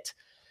 1 hit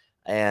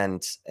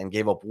and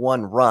gave up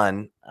 1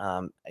 run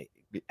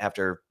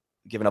after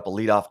giving up a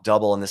leadoff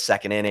double in the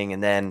 2nd inning.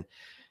 And then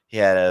he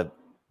had a,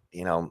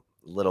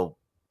 little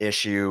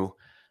issue.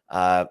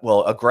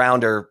 A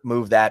grounder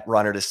moved that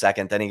runner to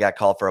 2nd. Then he got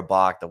called for a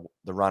balk.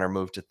 The runner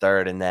moved to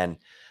 3rd. And then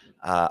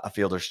a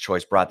fielder's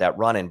choice brought that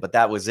run in. But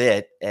that was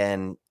it.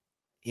 And,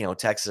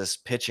 Texas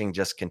pitching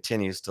just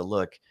continues to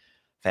look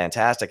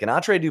fantastic. And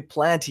Andre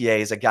Duplantier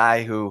is a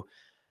guy who,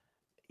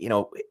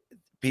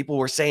 people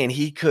were saying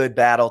he could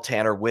battle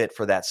Tanner Witt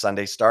for that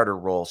Sunday starter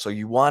role. So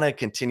you want to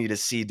continue to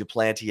see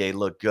Duplantier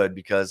look good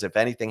because if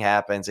anything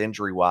happens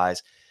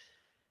injury-wise,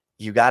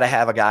 you got to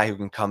have a guy who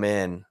can come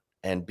in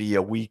and be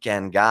a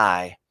weekend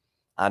guy.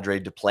 Andre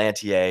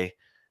Duplantier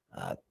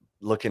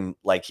looking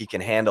like he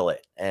can handle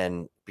it.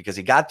 And because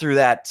he got through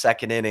that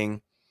 2nd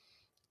inning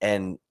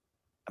and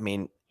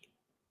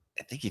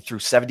I think he threw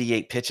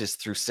 78 pitches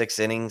through 6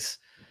 innings,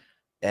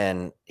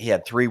 and he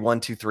had 3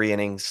 1-2-3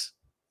 innings.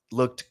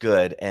 Looked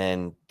good,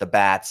 and the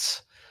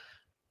bats,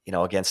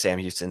 against Sam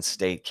Houston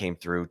State came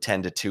through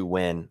 10-2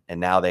 win, and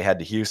now they head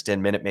to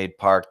Houston, Minute Maid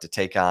Park, to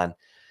take on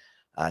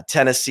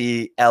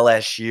Tennessee,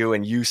 LSU,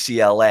 and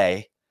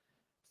UCLA,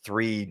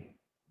 3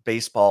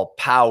 baseball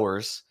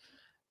powers.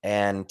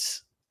 And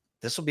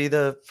this will be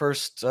the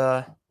first,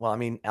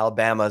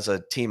 Alabama's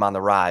a team on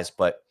the rise,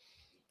 but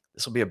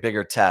this will be a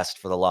bigger test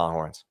for the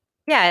Longhorns.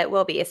 Yeah, it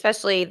will be,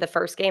 especially the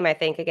first game, I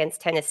think,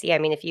 against Tennessee. I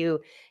mean, if you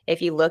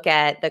look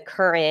at the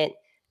current,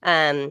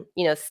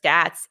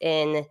 stats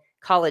in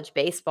college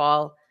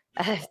baseball,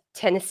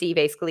 Tennessee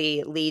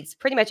basically leads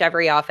pretty much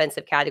every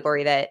offensive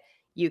category that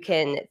you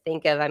can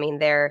think of. I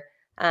mean,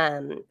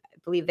 I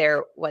believe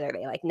they're, what are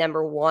they, like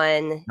number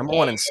one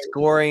in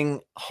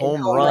scoring,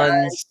 home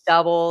runs,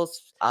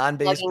 doubles, on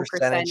base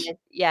percentage.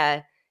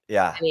 Yeah.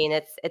 Yeah. I mean,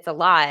 it's a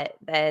lot.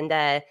 And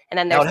then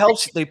now it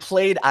helps. They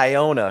played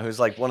Iona, who's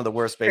like one of the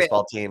worst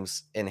baseball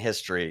teams in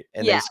history.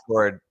 And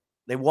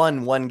they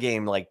won one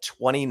game like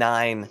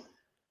 29-0,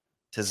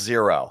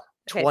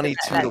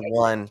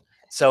 22-1.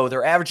 So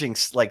they're averaging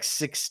like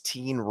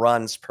 16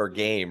 runs per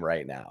game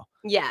right now.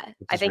 Yeah.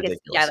 I think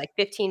ridiculous. It's like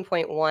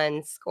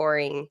 15.1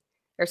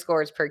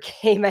 scores per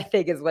game, I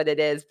think is what it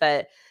is.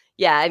 But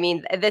yeah, I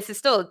mean, this is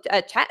still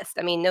a test.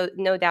 I mean,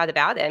 no doubt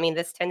about it. I mean,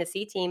 this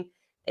Tennessee team,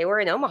 they were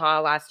in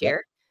Omaha last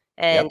year.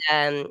 And,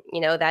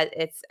 that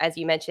it's, as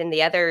you mentioned,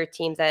 the other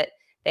teams that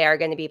they are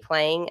going to be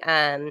playing,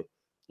 in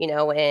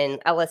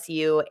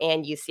LSU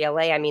and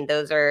UCLA. I mean,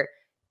 those are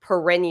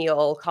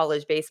perennial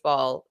college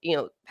baseball,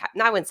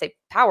 I wouldn't say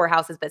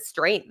powerhouses, but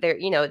strength. They're,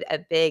 a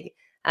big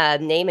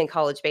name in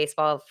college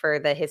baseball for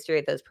the history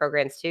of those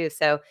programs too.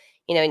 So,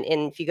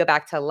 and if you go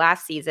back to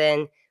last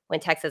season when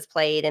Texas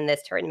played in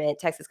this tournament,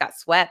 Texas got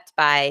swept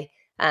by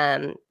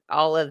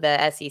all of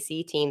the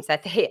SEC teams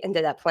that they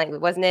ended up playing.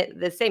 Wasn't it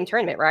the same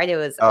tournament, right? It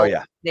was. Oh,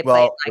 yeah. It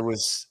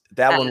was,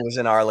 that one was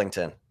in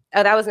Arlington.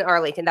 Oh, that was in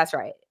Arlington. That's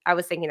right. I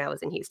was thinking that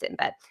was in Houston,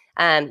 but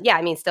yeah,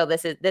 I mean, still,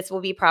 this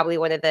will be probably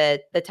one of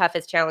the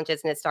toughest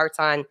challenges, and it starts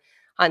on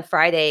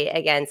Friday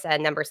against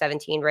number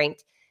 17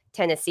 ranked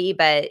Tennessee.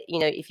 But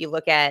if you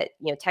look at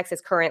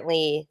Texas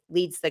currently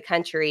leads the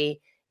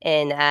country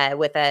in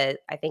with I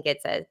think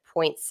it's a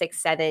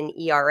 0.67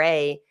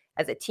 ERA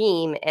as a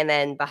team, and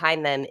then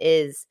behind them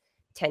is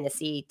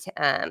Tennessee.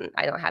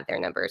 I don't have their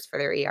numbers for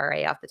their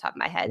ERA off the top of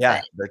my head.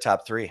 Yeah, they're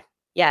top 3.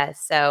 Yeah.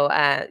 So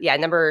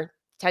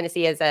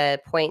Tennessee is a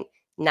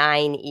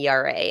 0.9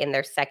 ERA, and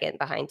they're second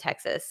behind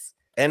Texas.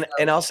 And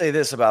I'll say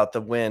this about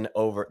the win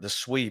over the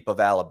sweep of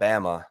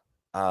Alabama.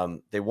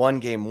 They won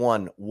game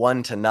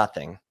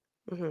 1-0.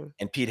 Mm-hmm.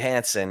 And Pete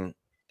Hansen,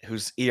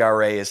 whose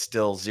ERA is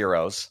still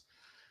zeros,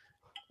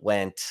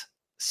 went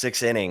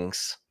 6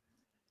 innings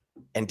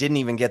and didn't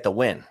even get the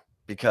win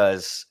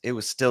because it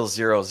was still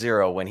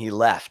 0-0 when he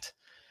left.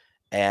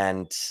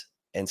 And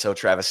so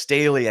Travis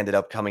Staley ended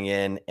up coming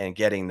in and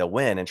getting the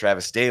win. And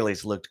Travis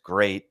Staley's looked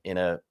great in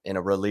a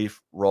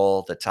relief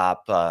role, the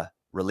top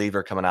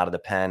reliever coming out of the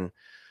pen,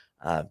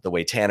 the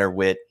way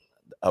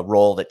a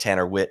role that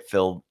Tanner Witt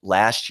filled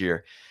last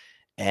year.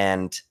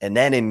 And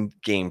then in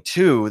game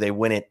 2, they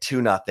win it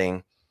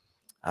 2-0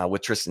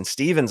 with Tristan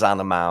Stevens on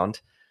the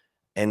mound.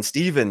 And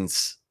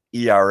Stevens'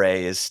 ERA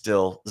is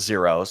still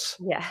zeros.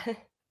 Yeah.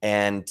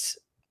 And,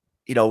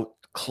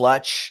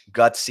 clutch,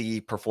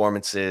 gutsy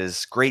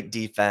performances, great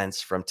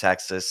defense from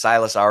Texas.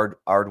 Silas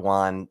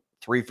Ardwan,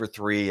 3 for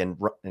 3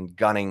 and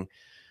gunning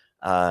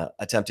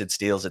attempted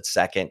steals at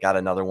second. Got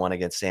another one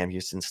against Sam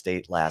Houston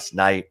State last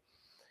night.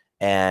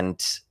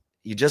 And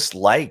you just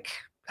like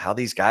how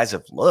these guys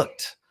have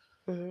looked.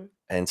 Mm-hmm.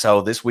 And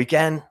so this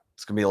weekend,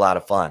 it's going to be a lot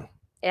of fun.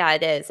 Yeah,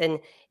 it is. And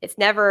it's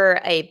never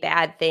a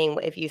bad thing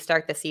if you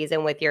start the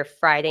season with your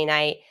Friday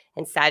night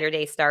and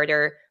Saturday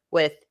starter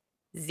with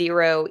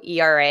 0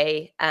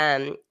 ERA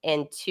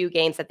in 2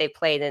 games that they've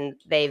played, and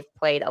they've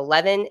played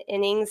 11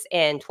 innings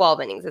and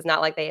 12 innings. It's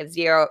not like they have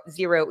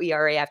zero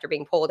ERA after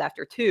being pulled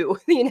after 2.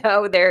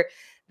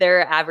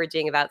 They're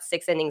averaging about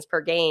 6 innings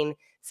per game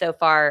so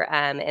far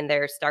in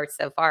their starts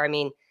so far. I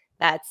mean,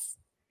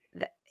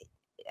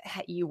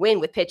 you win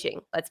with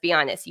pitching. Let's be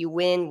honest. You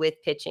win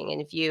with pitching.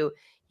 And if you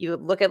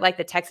look at like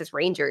the Texas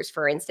Rangers,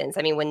 for instance,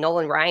 I mean, when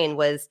Nolan Ryan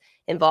was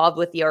involved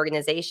with the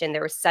organization,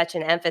 there was such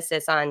an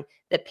emphasis on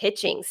the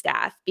pitching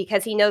staff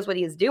because he knows what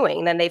he's doing.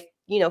 And then they,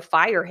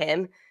 fire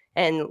him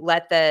and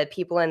let the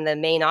people in the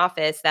main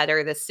office that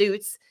are the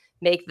suits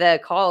make the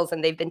calls.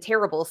 And they've been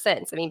terrible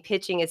since. I mean,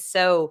 pitching is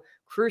so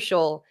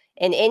crucial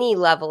in any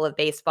level of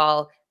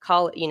baseball,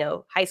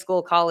 high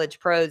school, college,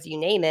 pros, you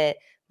name it.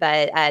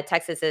 But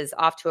Texas is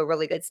off to a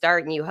really good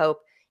start. And you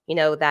hope,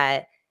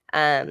 that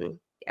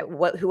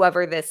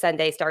whoever the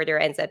Sunday starter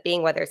ends up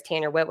being, whether it's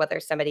Tanner Witt, whether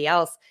it's somebody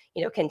else,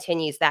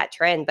 continues that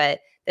trend. But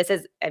this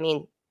is, I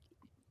mean,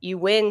 you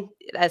win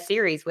a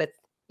series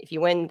if you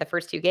win the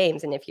first 2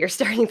 games, and if your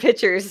starting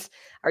pitchers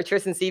are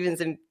Tristan Stevens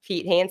and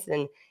Pete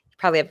Hansen, you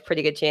probably have a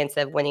pretty good chance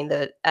of winning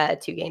the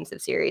 2 games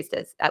of series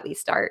to at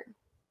least start.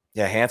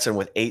 Yeah, Hansen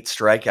with 8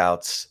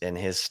 strikeouts in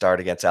his start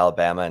against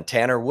Alabama, and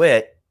Tanner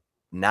Witt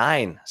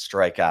 9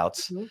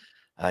 strikeouts.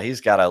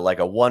 He's got a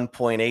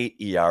 1.8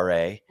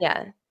 ERA.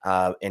 Yeah.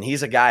 And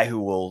he's a guy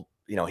who will,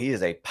 he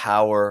is a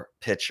power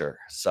pitcher.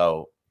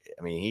 So,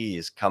 I mean, he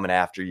is coming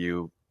after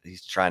you.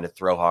 He's trying to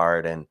throw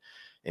hard and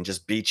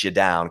just beat you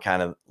down,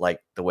 kind of like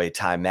the way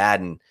Ty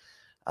Madden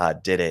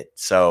did it.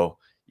 So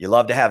you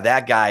love to have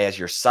that guy as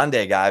your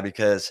Sunday guy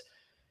because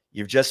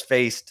you've just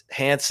faced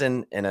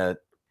Hansen and a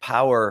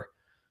power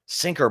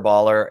sinker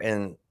baller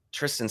and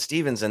Tristan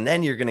Stevens, and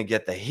then you're going to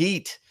get the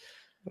heat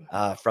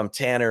from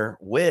Tanner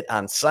Witt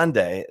on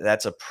Sunday.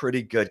 That's a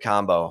pretty good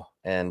combo.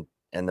 And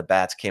the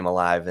bats came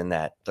alive in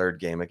that third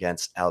game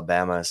against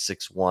Alabama,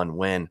 6-1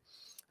 win.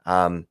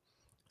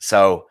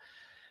 So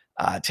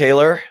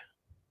Taylor,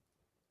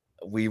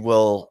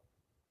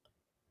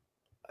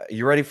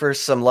 you ready for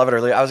some love it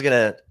or leave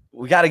it?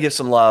 We got to give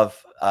some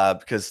love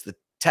because the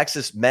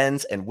Texas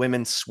men's and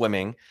women's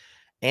swimming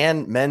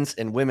and men's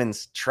and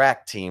women's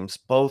track teams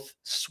both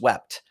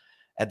swept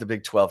at the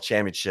Big 12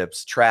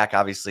 championships. Track,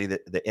 obviously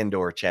the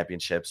indoor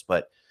championships,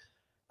 but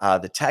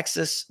the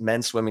Texas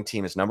men's swimming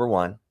team is number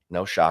 1.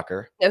 No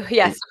shocker. Oh,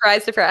 yeah,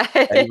 surprise.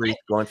 Eddie Reese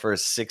going for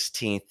his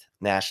 16th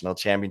national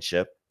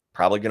championship,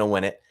 probably going to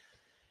win it.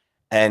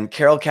 And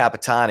Carol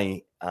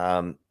Capitani,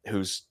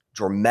 who's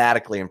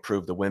dramatically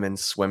improved the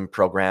women's swim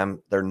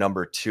program. They're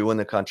number 2 in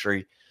the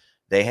country.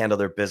 They handle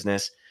their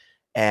business.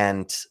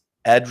 And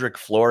Edric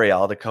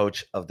Floreal, the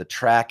coach of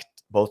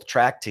both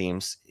track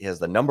teams, he has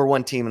the number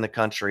 1 team in the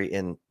country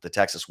in the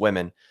Texas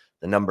women,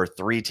 the number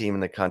 3 team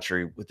in the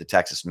country with the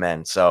Texas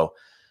men. So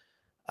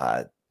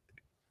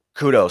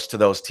kudos to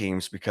those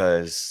teams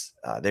because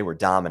they were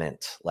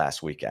dominant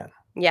last weekend.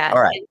 Yeah,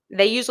 all right.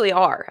 They usually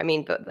are. I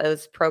mean, but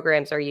those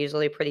programs are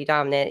usually pretty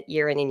dominant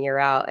year in and year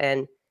out,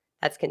 and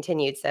that's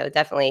continued. So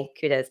definitely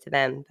kudos to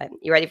them. But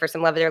you ready for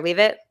some love it or leave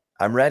it?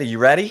 I'm ready. You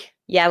ready?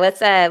 Yeah, let's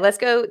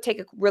go take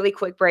a really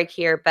quick break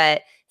here,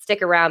 but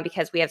stick around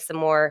because we have some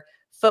more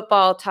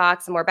football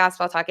talk, some more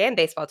basketball talk, and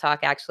baseball talk,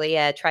 actually.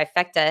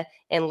 Trifecta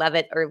and love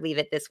it or leave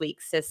it this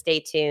week. So stay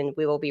tuned.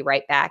 We will be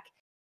right back.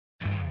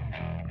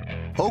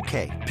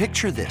 Okay,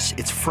 picture this.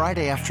 It's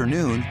Friday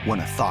afternoon when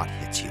a thought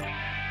hits you.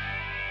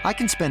 I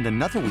can spend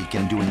another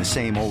weekend doing the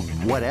same old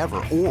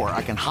whatever, or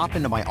I can hop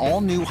into my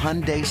all-new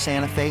Hyundai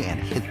Santa Fe and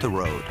hit the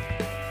road.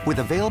 With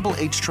available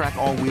H-Track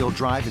all-wheel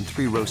drive and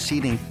 3-row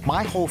seating,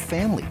 my whole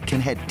family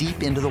can head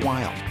deep into the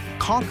wild.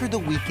 Conquer the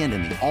weekend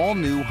in the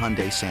all-new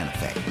Hyundai Santa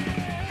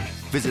Fe.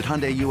 Visit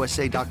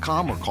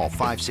HyundaiUSA.com or call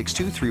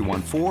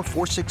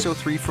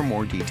 562-314-4603 for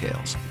more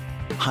details.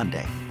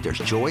 Hyundai, there's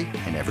joy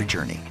in every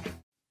journey.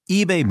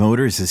 eBay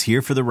Motors is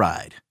here for the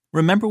ride.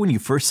 Remember when you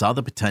first saw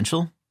the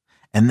potential?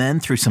 And then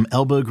through some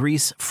elbow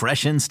grease,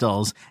 fresh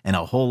installs, and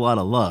a whole lot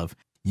of love,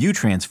 you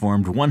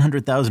transformed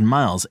 100,000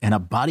 miles and a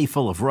body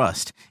full of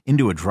rust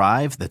into a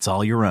drive that's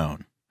all your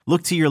own.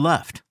 Look to your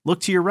left. Look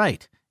to your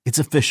right. It's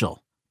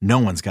official. No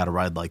one's got a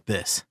ride like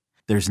this.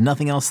 There's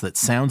nothing else that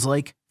sounds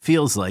like,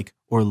 feels like,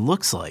 or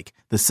looks like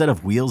the set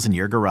of wheels in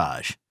your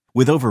garage.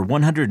 With over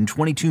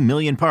 122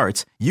 million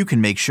parts, you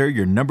can make sure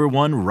your number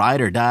one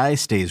ride or die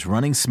stays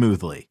running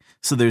smoothly.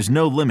 So there's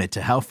no limit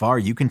to how far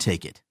you can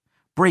take it.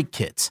 Brake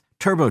kits,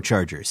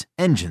 turbochargers,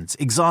 engines,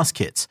 exhaust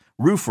kits,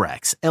 roof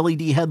racks,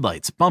 LED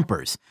headlights,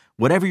 bumpers,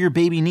 whatever your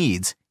baby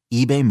needs,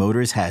 eBay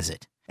Motors has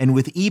it. And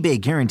with eBay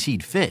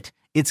Guaranteed Fit,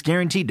 it's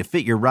guaranteed to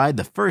fit your ride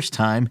the first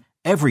time,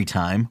 every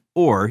time,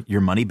 or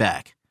your money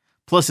back.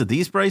 Plus at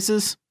these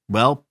prices,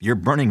 well, you're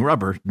burning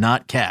rubber,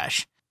 not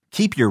cash.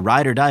 Keep your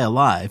ride or die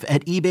alive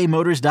at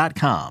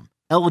ebaymotors.com.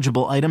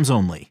 Eligible items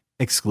only.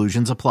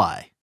 Exclusions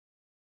apply.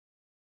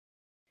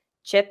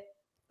 Chip,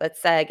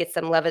 let's get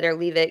some love it or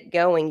leave it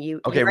going.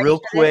 Okay,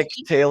 real quick,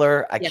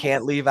 Taylor, I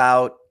can't leave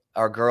out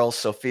our girl,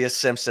 Sophia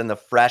Simpson, the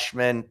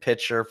freshman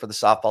pitcher for the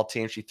softball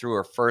team. She threw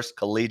her first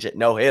collegiate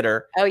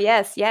no-hitter. Oh,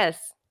 yes.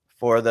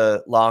 For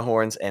the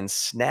Longhorns and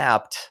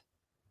snapped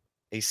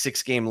a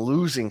 6-game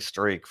losing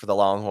streak for the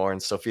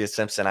Longhorns. Sophia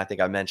Simpson, I think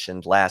I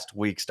mentioned last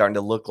week, starting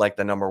to look like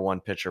the number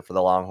 1 pitcher for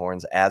the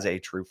Longhorns as a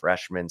true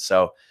freshman.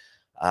 So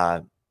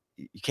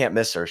you can't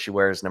miss her. She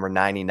wears number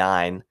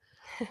 99.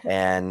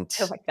 And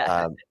oh my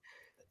God.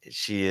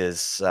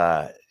 she's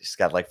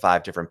got like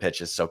 5 different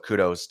pitches. So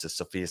kudos to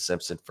Sophia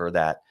Simpson for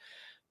that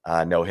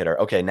no-hitter.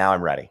 Okay, now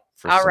I'm ready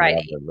for some love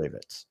or leave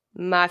it.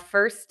 My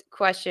first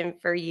question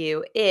for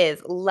you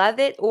is love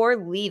it or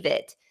leave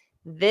it.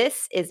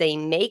 This is a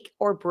make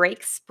or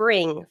break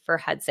spring for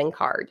Hudson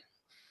Card.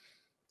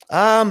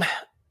 I'm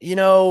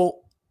gonna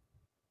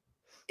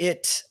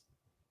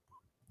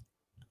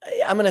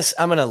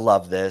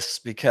love this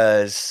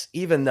because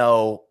even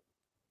though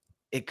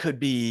it could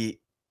be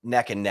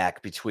neck and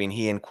neck between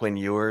he and Quinn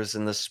Ewers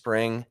in the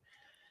spring,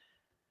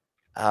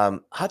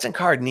 Hudson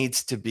Card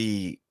needs to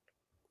be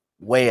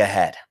way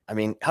ahead. I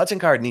mean, Hudson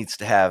Card needs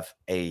to have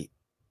a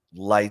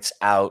lights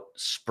out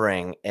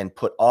spring and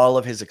put all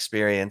of his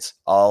experience,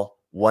 all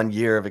 1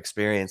 year of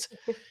experience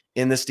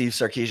in the Steve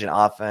Sarkisian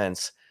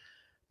offense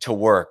to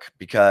work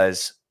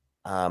because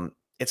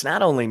it's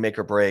not only make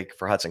or break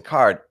for Hudson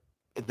Card.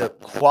 the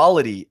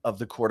quality of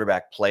the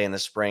quarterback play in the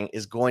spring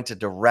is going to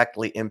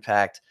directly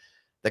impact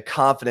the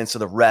confidence of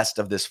the rest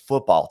of this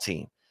football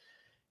team.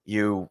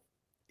 You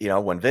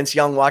know, when Vince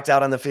Young walked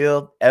out on the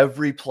field,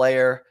 every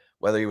player,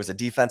 whether he was a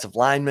defensive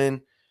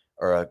lineman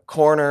or a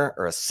corner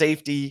or a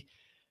safety,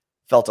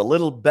 felt a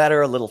little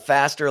better, a little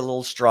faster, a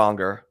little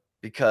stronger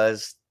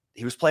because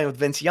he was playing with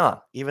Vince Young,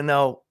 even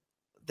though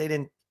they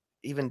didn't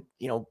even,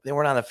 they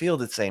weren't on the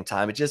field at the same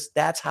time.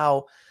 That's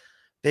how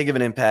big of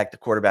an impact the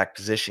quarterback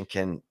position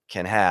can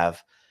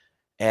have.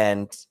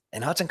 And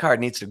Hudson Card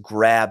needs to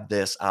grab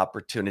this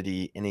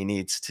opportunity, and he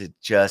needs to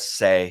just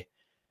say,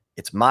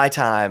 it's my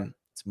time.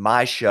 It's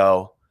my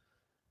show.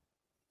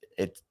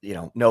 It's,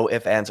 no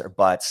ifs, ands, or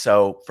buts.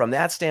 So from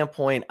that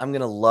standpoint, I'm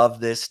going to love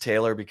this,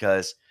 Taylor,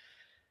 because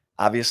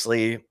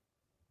obviously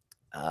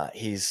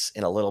he's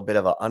in a little bit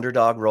of an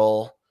underdog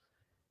role.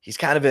 He's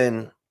kind of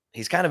in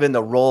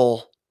the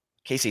role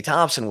Casey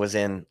Thompson was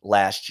in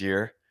last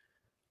year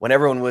when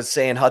everyone was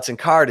saying Hudson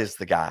Card is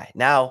the guy.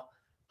 Now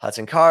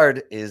Hudson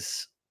Card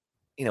is,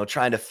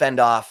 trying to fend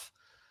off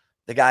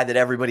the guy that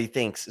everybody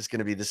thinks is going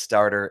to be the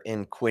starter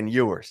in Quinn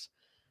Ewers.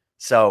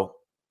 So,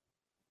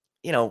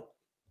 the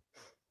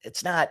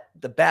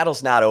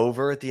battle's not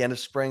over at the end of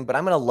spring, but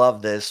I'm going to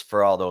love this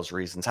for all those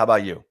reasons. How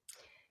about you?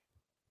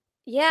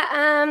 Yeah,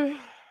 I'm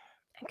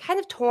kind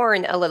of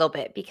torn a little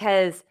bit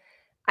because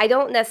I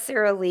don't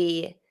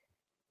necessarily,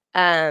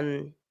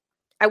 I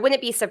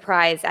wouldn't be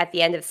surprised at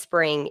the end of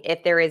spring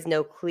if there is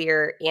no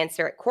clear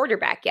answer at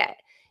quarterback yet.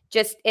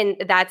 And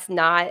that's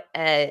not,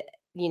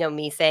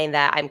 me saying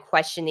that I'm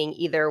questioning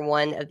either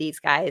one of these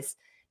guys'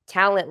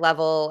 talent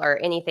level or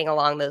anything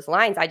along those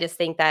lines. I just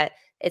think that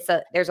it's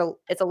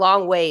a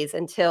long ways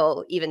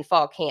until even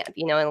fall camp,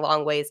 and a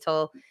long ways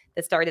till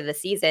the start of the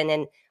season.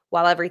 And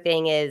while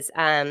everything is,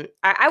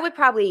 I would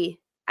probably,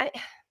 I'm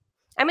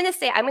going to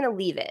say I'm going to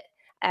leave it.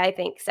 I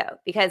think so,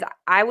 because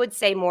I would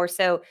say more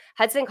so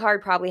Hudson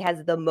Card probably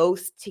has the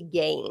most to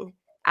gain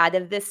out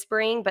of this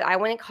spring, but I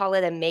wouldn't call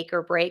it a make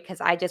or break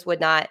because I just would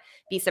not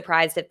be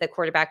surprised if the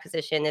quarterback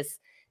position is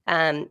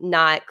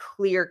not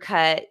clear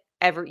cut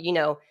ever,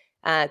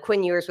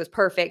 Quinn Ewers was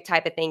perfect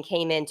type of thing,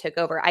 came in, took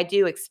over. I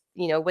do,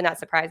 would not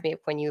surprise me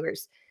if Quinn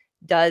Ewers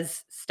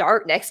does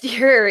start next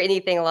year or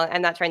anything along.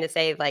 I'm not trying to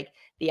say like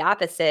the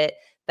opposite,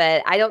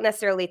 but I don't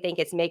necessarily think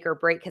it's make or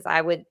break because I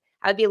would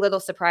be a little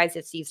surprised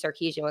if Steve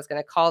Sarkisian was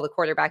going to call the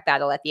quarterback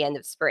battle at the end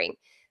of spring.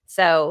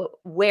 So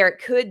where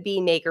it could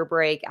be make or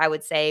break, I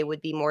would say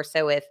would be more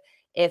so if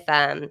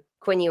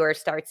Quinn Ewers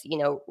starts,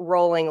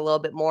 rolling a little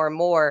bit more and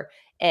more,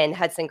 and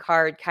Hudson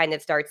Card kind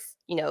of starts,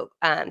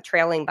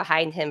 trailing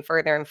behind him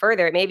further and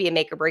further. It may be a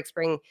make or break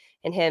spring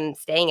in him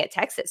staying at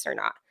Texas or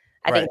not.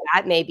 I think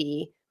that may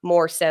be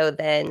more so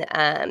than,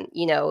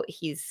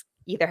 he's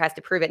either has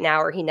to prove it now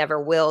or he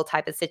never will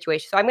type of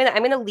situation. So I'm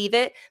gonna leave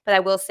it, but I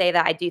will say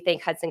that I do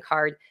think Hudson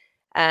Card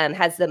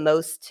has the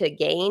most to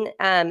gain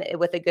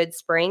with a good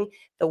spring.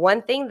 The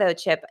one thing though,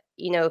 Chip,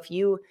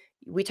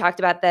 we talked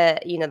about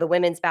the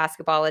women's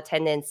basketball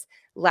attendance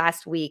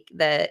last week,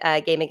 the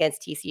game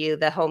against TCU,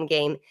 the home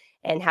game,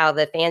 and how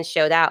the fans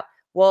showed out.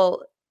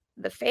 Well,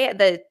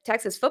 the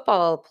Texas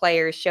football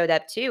players showed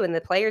up too, and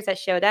the players that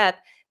showed up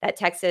that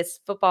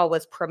Texas football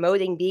was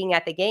promoting being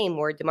at the game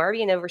were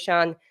DeMarvion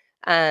Overshawn,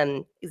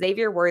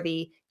 Xavier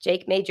Worthy,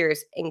 Jake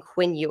Majors, and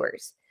Quinn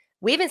Ewers.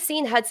 We haven't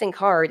seen Hudson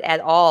Card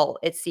at all,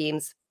 it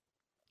seems.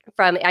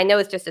 I know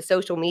it's just a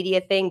social media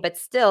thing, but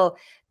still,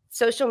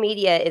 social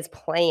media is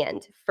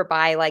planned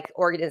by like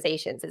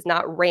organizations. It's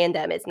not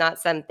random. It's not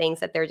some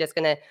things that they're just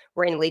going to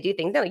randomly do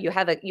things. No, you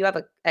have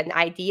an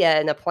idea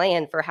and a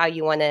plan for how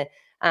you want to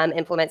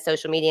implement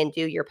social media and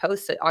do your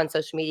posts on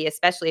social media,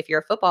 especially if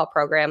you're a football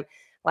program,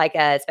 like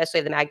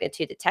especially the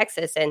magnitude of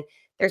Texas. And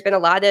there's been a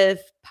lot of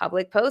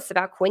public posts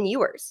about Quinn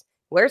Ewers.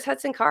 Where's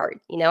Hudson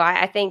Card?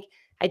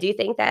 I do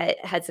think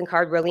that Hudson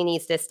Card really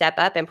needs to step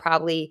up and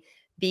probably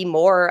be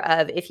more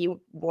of, if he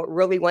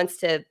really wants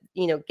to,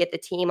 get the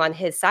team on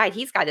his side,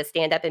 he's got to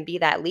stand up and be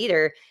that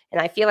leader.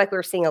 And I feel like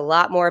we're seeing a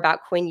lot more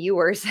about Quinn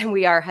Ewers than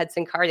we are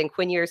Hudson Card, and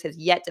Quinn Ewers has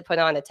yet to put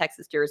on a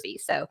Texas jersey.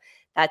 So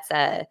that's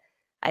I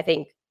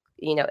think,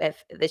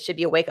 if this should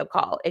be a wake-up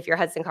call. If you're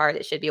Hudson Card,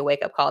 it should be a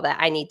wake-up call that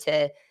I need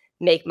to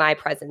make my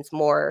presence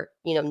more,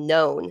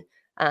 known,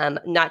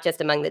 not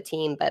just among the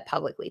team, but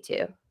publicly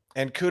too.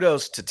 And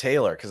kudos to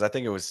Taylor, because I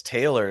think it was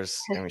Taylor's,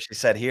 she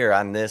said here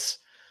on this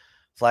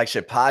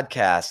flagship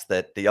podcast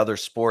that the other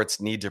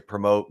sports need to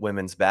promote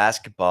women's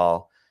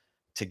basketball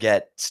to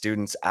get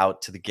students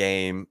out to the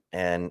game.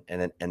 And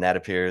that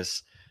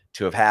appears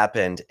to have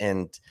happened.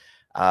 And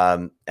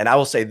I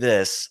will say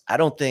this, I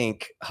don't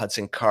think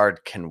Hudson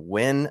Card can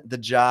win the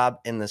job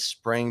in the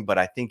spring, but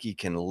I think he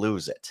can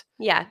lose it.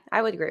 Yeah,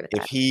 I would agree with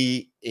that. If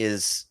he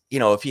is,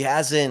 if he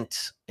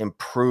hasn't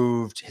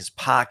improved his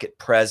pocket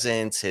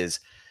presence, his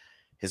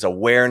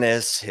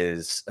awareness,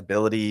 his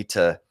ability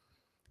to,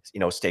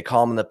 stay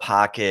calm in the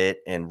pocket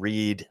and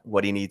read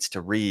what he needs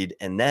to read,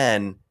 and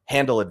then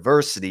handle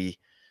adversity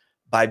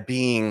by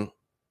being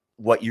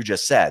what you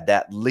just said,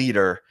 that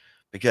leader.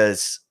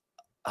 Because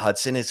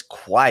Hudson is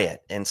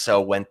quiet. And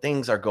so when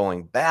things are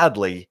going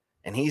badly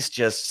and he's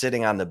just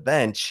sitting on the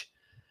bench,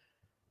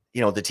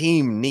 the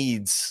team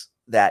needs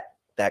that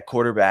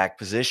quarterback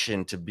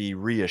position to be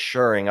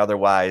reassuring.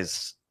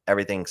 Otherwise,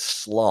 everything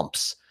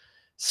slumps.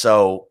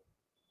 So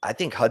I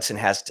think Hudson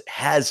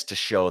has to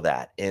show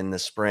that in the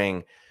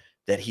spring,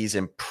 that he's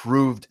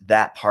improved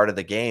that part of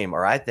the game,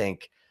 or I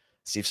think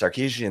Steve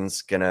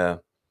Sarkisian's going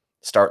to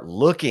start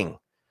looking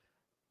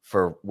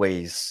for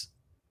ways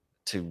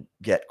to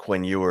get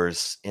Quinn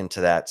Ewers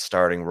into that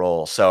starting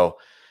role. So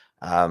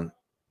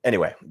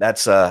anyway,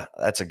 that's a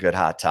good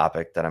hot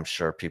topic that I'm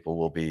sure people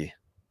will be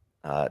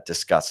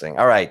discussing.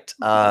 All right.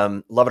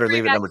 Love it or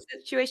leave it.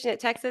 Situation at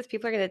Texas.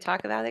 People are going to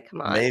talk about it.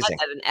 Come on. Amazing. That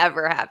doesn't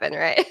ever happen,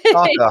 right?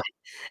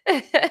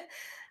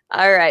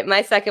 All right.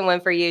 My second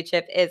one for you,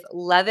 Chip, is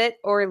love it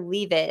or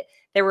leave it.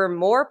 There were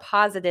more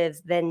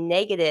positives than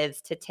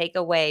negatives to take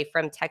away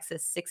from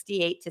Texas'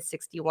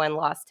 68-61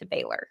 loss to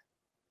Baylor.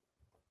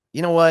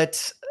 You know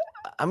what?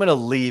 I'm going to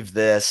leave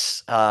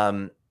this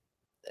for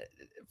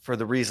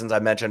the reasons I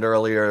mentioned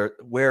earlier.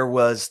 Where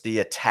was the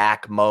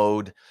attack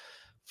mode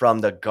from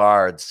the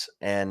guards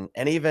and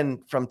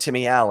even from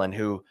Timmy Allen,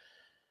 who,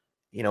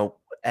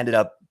 ended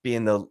up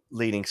being the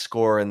leading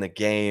scorer in the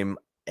game.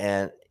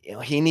 And,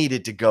 he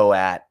needed to go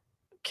at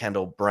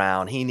Kendall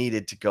Brown. He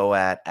needed to go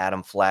at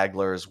Adam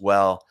Flagler as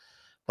well.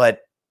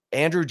 But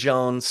Andrew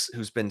Jones,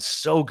 who's been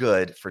so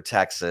good for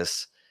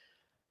Texas,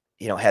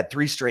 had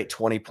 3 straight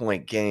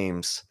 20-point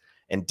games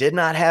and did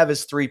not have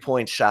his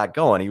 3-point shot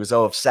going. He was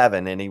 0 of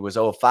 7 and he was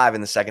 0 of 5 in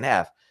the second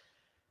half.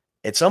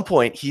 At some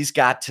point, he's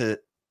got to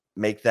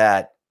make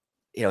that,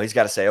 he's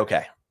got to say,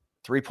 okay,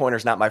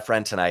 3-pointer's not my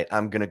friend tonight.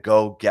 I'm going to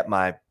go get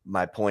my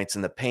points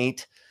in the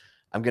paint.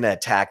 I'm going to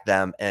attack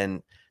them.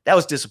 And that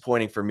was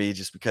disappointing for me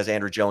just because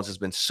Andrew Jones has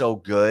been so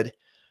good.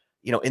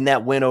 In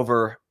that win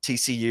over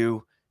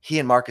TCU, he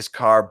and Marcus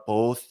Carr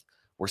both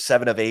were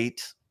 7 of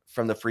 8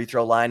 from the free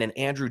throw line. And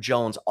Andrew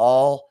Jones,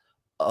 all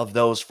of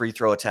those free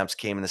throw attempts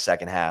came in the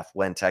second half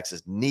when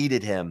Texas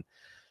needed him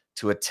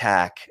to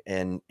attack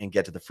and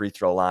get to the free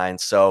throw line.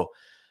 So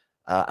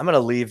I'm going to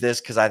leave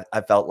this because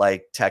I felt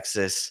like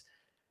Texas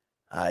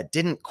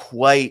didn't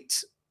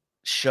quite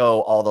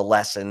show all the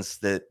lessons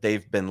that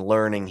they've been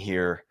learning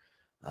here,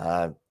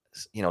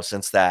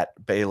 since that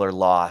Baylor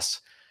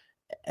loss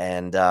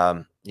and,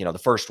 the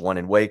first one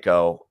in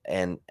Waco.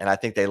 And I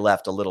think they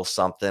left a little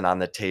something on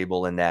the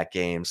table in that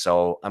game.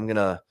 So I'm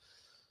going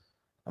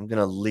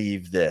to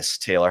leave this.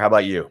 Taylor, how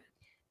about you?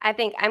 I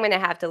think I'm going to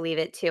have to leave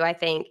it too. I'm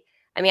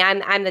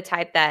the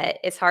type that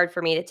it's hard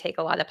for me to take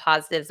a lot of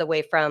positives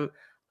away from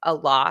a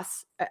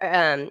loss.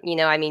 You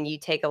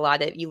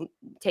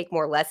take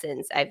more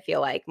lessons, I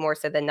feel like, more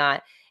so than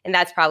not. And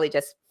that's probably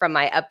just from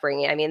my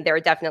upbringing. There are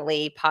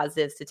definitely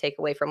positives to take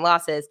away from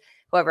losses.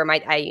 However,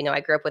 I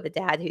grew up with a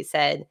dad who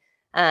said,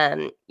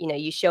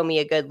 you show me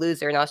a good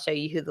loser and I'll show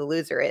you who the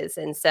loser is.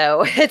 And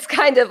so it's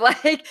kind of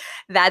like,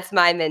 that's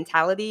my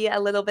mentality a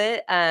little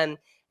bit. And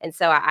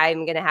so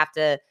I'm going to have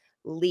to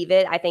leave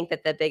it. I think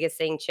that the biggest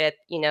thing, Chip,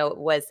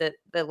 was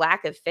the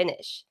lack of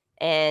finish.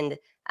 And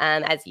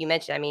as you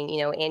mentioned,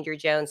 Andrew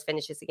Jones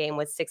finishes the game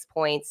with 6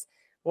 points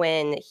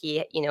when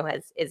he,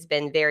 has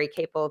been very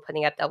capable of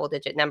putting up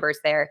double-digit numbers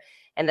there.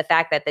 And the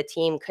fact that the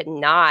team could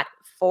not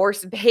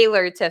force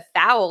Baylor to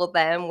foul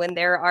them when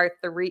there are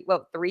three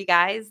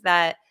guys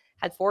that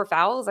had 4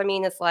 fouls.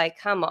 It's like,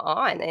 come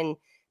on. And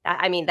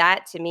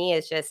that to me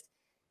is just,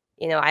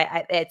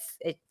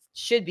 it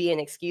should be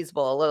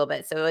inexcusable a little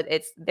bit. So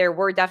there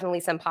were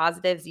definitely some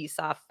positives. You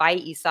saw a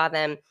fight. You saw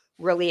them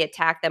really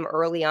attack them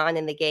early on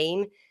in the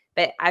game.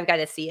 But I've got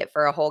to see it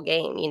for a whole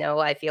game.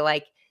 I feel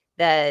like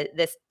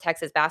this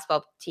Texas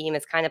basketball team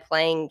is kind of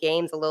playing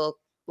games a little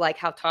like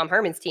how Tom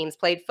Herman's teams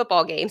played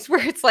football games,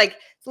 where it's like,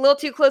 it's a little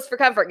too close for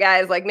comfort,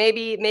 guys. Like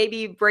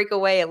maybe break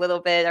away a little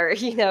bit, or,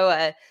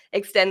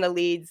 extend the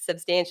lead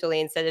substantially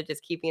instead of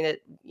just keeping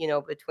it,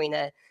 between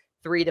a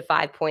 3 to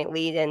 5 point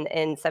lead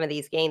in some of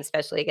these games,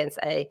 especially against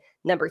a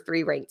number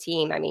 3 ranked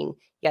team. You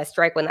got to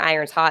strike when the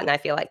iron's hot. And I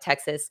feel like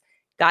Texas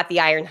got the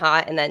iron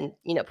hot and then,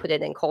 put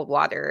it in cold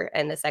water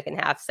in the second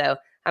half. So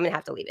I'm going to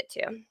have to leave it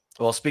too.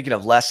 Well, speaking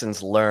of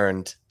lessons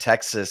learned,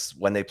 Texas,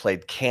 when they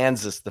played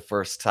Kansas the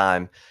first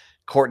time,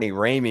 Courtney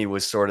Ramey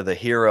was sort of the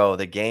hero of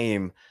the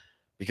game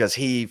because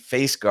he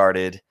face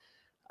guarded,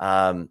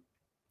 Ajabi,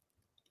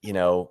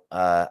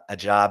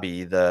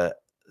 the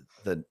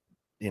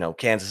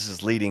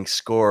Kansas's leading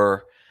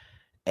scorer.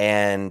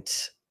 And,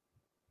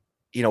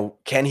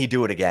 can he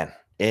do it again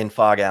in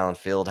Phog Allen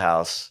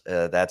Fieldhouse?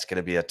 That's going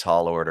to be a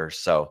tall order.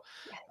 So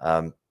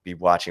be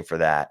watching for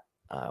that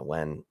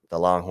when the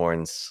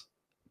Longhorns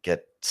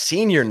get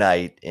senior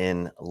night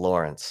in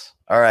Lawrence.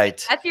 All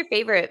right. That's your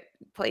favorite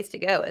place to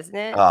go, isn't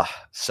it? Oh,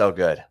 so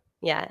good.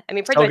 Yeah.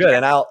 Pretty so good.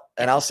 And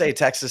I'll say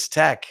Texas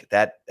Tech,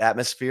 that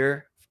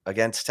atmosphere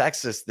against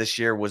Texas this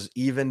year was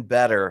even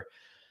better.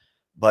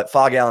 But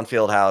Phog Allen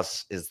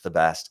Fieldhouse is the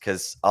best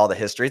because all the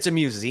history. It's a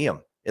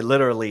museum. It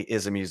literally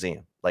is a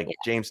museum.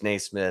 James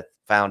Naismith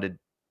founded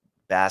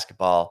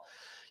basketball.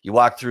 You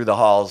walk through the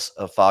halls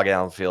of Phog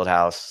Allen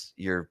Fieldhouse,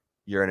 you're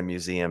you're in a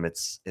museum.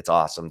 It's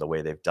awesome the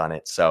way they've done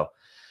it. So,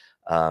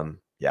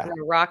 yeah. And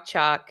the Rock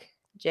Chalk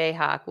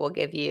Jayhawk will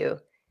give you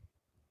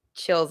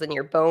chills in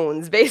your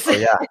bones,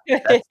 basically. Oh,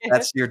 yeah.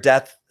 That's your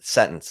death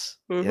sentence.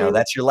 You know, Mhm.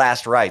 that's your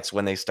last rites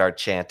when they start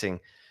chanting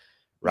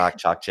Rock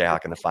Chalk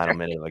Jayhawk in the final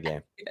minute of a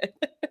game.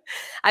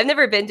 I've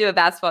never been to a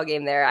basketball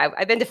game there.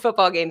 I've been to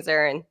football games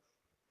there, and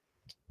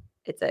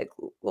it's a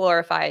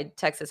glorified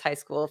Texas high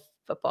school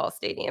football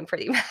stadium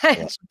pretty much.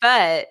 Yeah.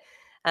 But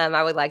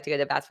I would like to go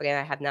to a basketball game.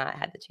 I have not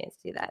had the chance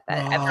to do that. But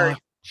I've heard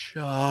Rock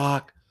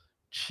Chalk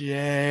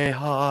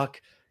Jayhawk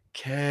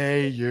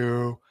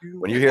KU.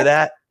 When you hear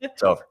that,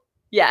 it's over.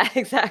 Yeah,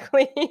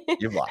 exactly.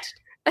 You've lost.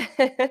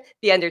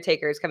 The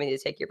Undertaker is coming to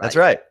take your body. That's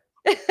right.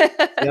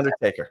 The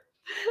Undertaker.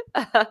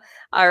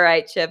 All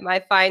right, Chip. My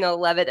final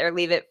love it or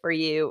leave it for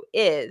you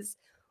is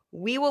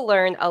we will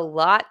learn a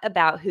lot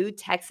about who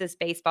Texas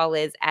baseball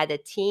is as a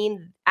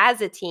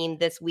team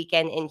this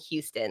weekend in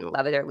Houston.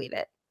 Love it or leave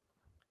it.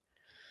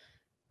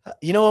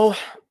 You know,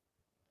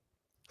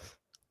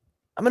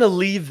 I'm going to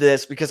leave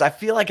this because I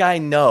feel like I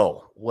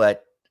know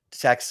what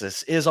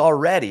Texas is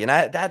already. And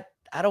I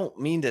don't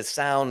mean to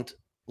sound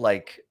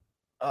like,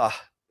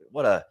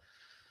 what a,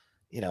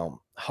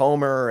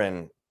 homer.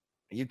 And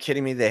are you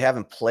kidding me? They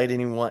haven't played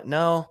anyone.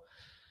 No,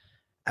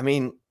 I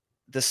mean,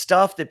 the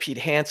stuff that Pete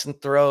Hansen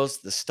throws,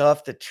 the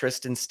stuff that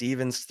Tristan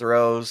Stevens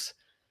throws,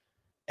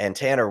 and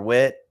Tanner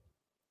Witt,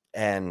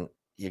 and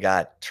you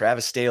got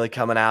Travis Staley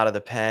coming out of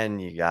the pen.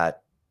 You got,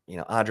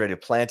 Andre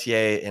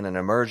Duplantier in an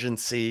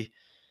emergency.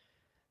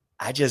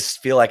 I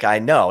just feel like I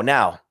know.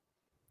 Now,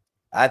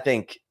 I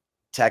think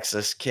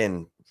Texas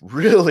can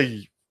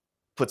really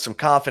put some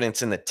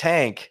confidence in the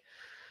tank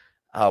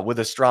with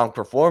a strong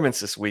performance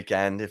this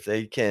weekend. If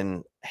they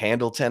can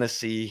handle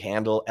Tennessee,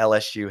 handle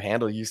LSU,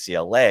 handle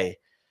UCLA,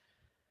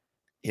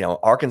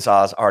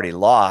 Arkansas has already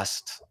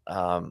lost.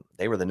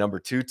 They were the number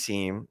 2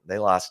 team. They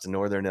lost to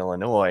Northern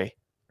Illinois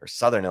or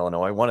Southern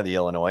Illinois, one of the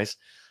Illinois.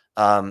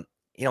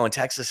 And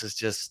Texas is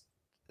just,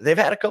 they've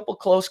had a couple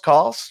close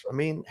calls. I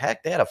mean,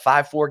 heck, they had a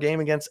 5-4 game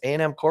against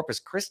A&M Corpus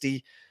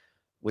Christi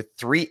with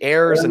 3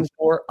 errors and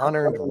 4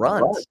 unearned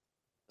runs.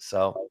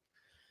 So,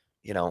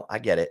 I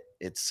get it.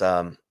 It's,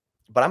 but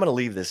I'm going to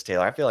leave this,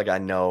 Taylor. I feel like I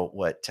know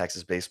what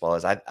Texas baseball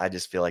is. I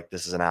just feel like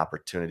this is an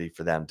opportunity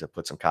for them to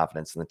put some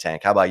confidence in the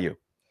tank. How about you?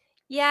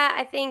 Yeah,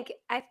 I think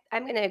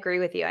I'm going to agree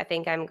with you. I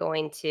think I'm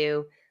going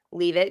to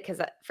leave it because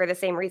for the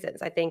same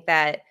reasons. I think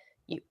that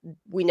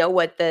we know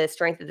what the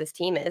strength of this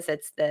team is.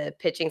 It's the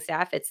pitching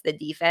staff, it's the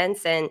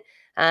defense, and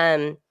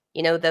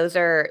those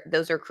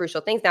are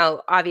crucial things.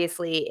 Now,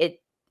 obviously,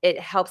 it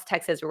helps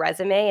Texas'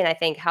 resume, and I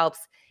think helps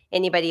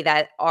anybody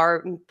that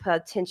are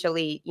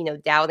potentially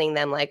doubting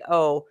them. Like,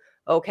 oh,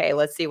 okay,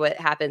 let's see what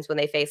happens when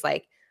they face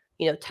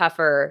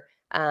tougher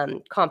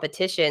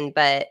competition.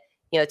 But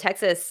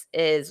Texas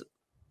is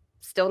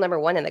still number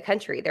 1 in the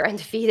country. They're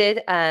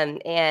undefeated.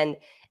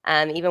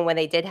 And even when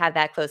they did have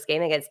that close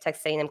game against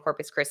Texas A&M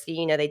Corpus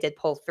Christi, they did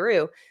pull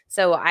through.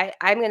 So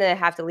I'm going to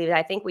have to leave it.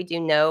 I think we do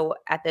know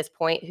at this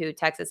point who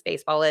Texas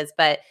baseball is,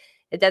 but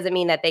it doesn't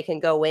mean that they can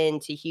go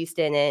into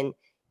Houston and,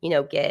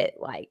 get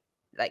like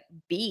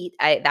beat.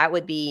 That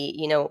would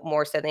be,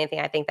 more so than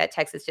anything. I think that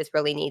Texas just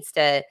really needs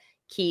to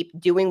keep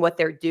doing what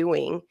they're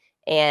doing.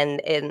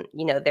 And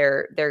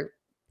their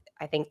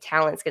I think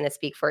talent's going to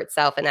speak for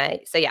itself. And I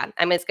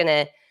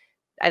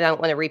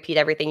don't want to repeat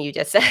everything you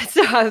just said.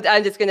 So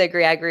I'm just going to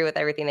agree. I agree with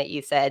everything that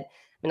you said.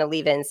 I'm going to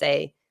leave it and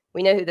say,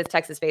 we know who the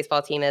Texas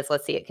baseball team is.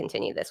 Let's see it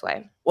continue this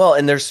way. Well,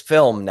 and there's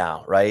film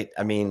now, right?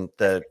 I mean,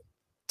 the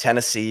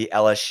Tennessee,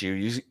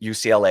 LSU,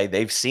 UCLA,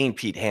 they've seen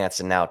Pete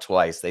Hansen now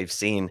twice. They've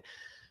seen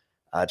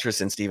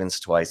Tristan Stevens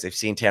twice. They've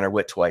seen Tanner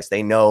Witt twice.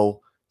 They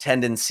know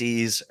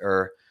tendencies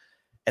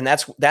and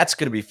that's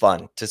going to be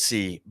fun to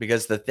see,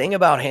 because the thing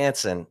about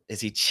Hansen is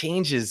he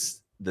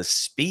changes the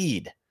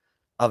speed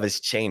of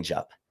his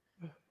changeup.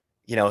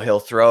 He'll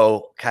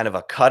throw kind of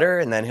a cutter,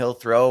 and then he'll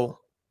throw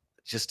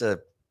just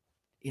a,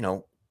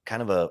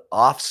 kind of a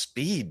off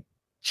speed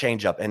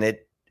changeup, and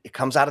it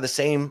comes out of the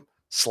same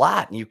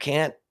slot, and you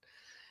can't,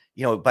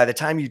 by the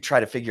time you try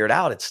to figure it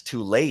out, it's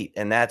too late.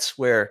 And that's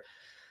where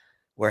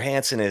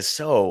Hansen is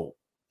so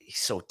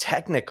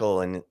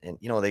technical. And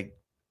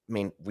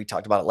we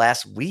talked about it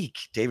last week.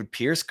 David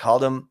Pierce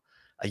called him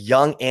a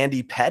young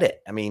Andy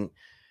Pettit. I mean,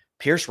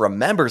 Pierce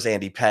remembers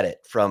Andy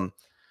Pettit from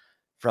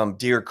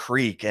Deer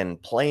Creek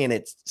and playing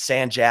at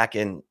San Jack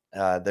in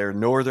their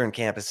northern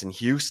campus in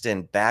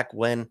Houston back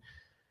when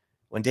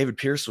David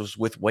Pierce was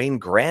with Wayne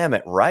Graham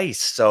at Rice.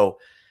 So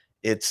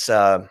it's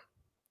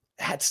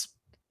that's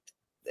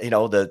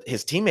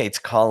his teammates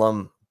call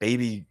him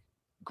baby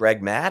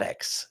Greg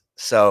Maddux.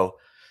 So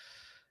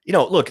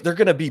look, they're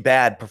going to be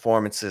bad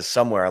performances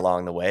somewhere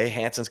along the way.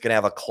 Hansen's going to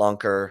have a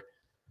clunker.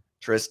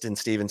 Tristan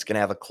Stevens going to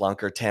have a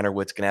clunker. Tanner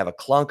Witt's going to have a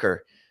clunker.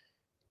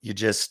 You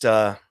just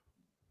I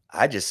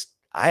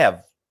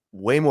have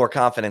way more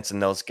confidence in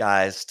those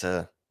guys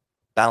to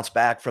bounce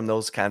back from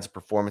those kinds of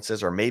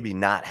performances, or maybe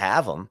not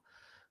have them,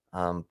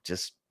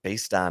 just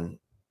based on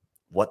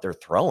what they're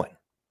throwing.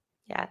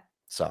 Yeah.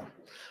 So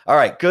All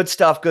right. Good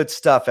stuff. Good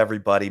stuff,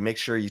 everybody. Make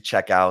sure you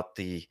check out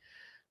the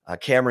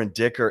Cameron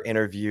Dicker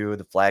interview,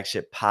 the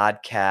flagship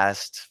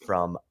podcast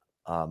from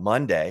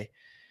Monday.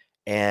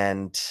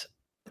 And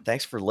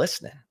thanks for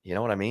listening. You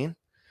know what I mean?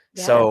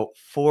 Yeah. So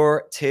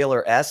for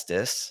Taylor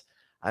Estes,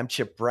 I'm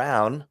Chip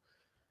Brown.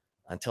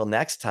 Until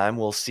next time,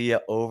 we'll see you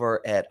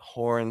over at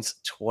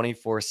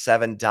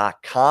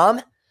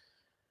horns247.com.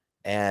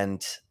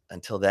 And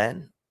until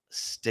then,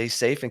 stay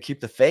safe and keep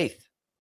the faith.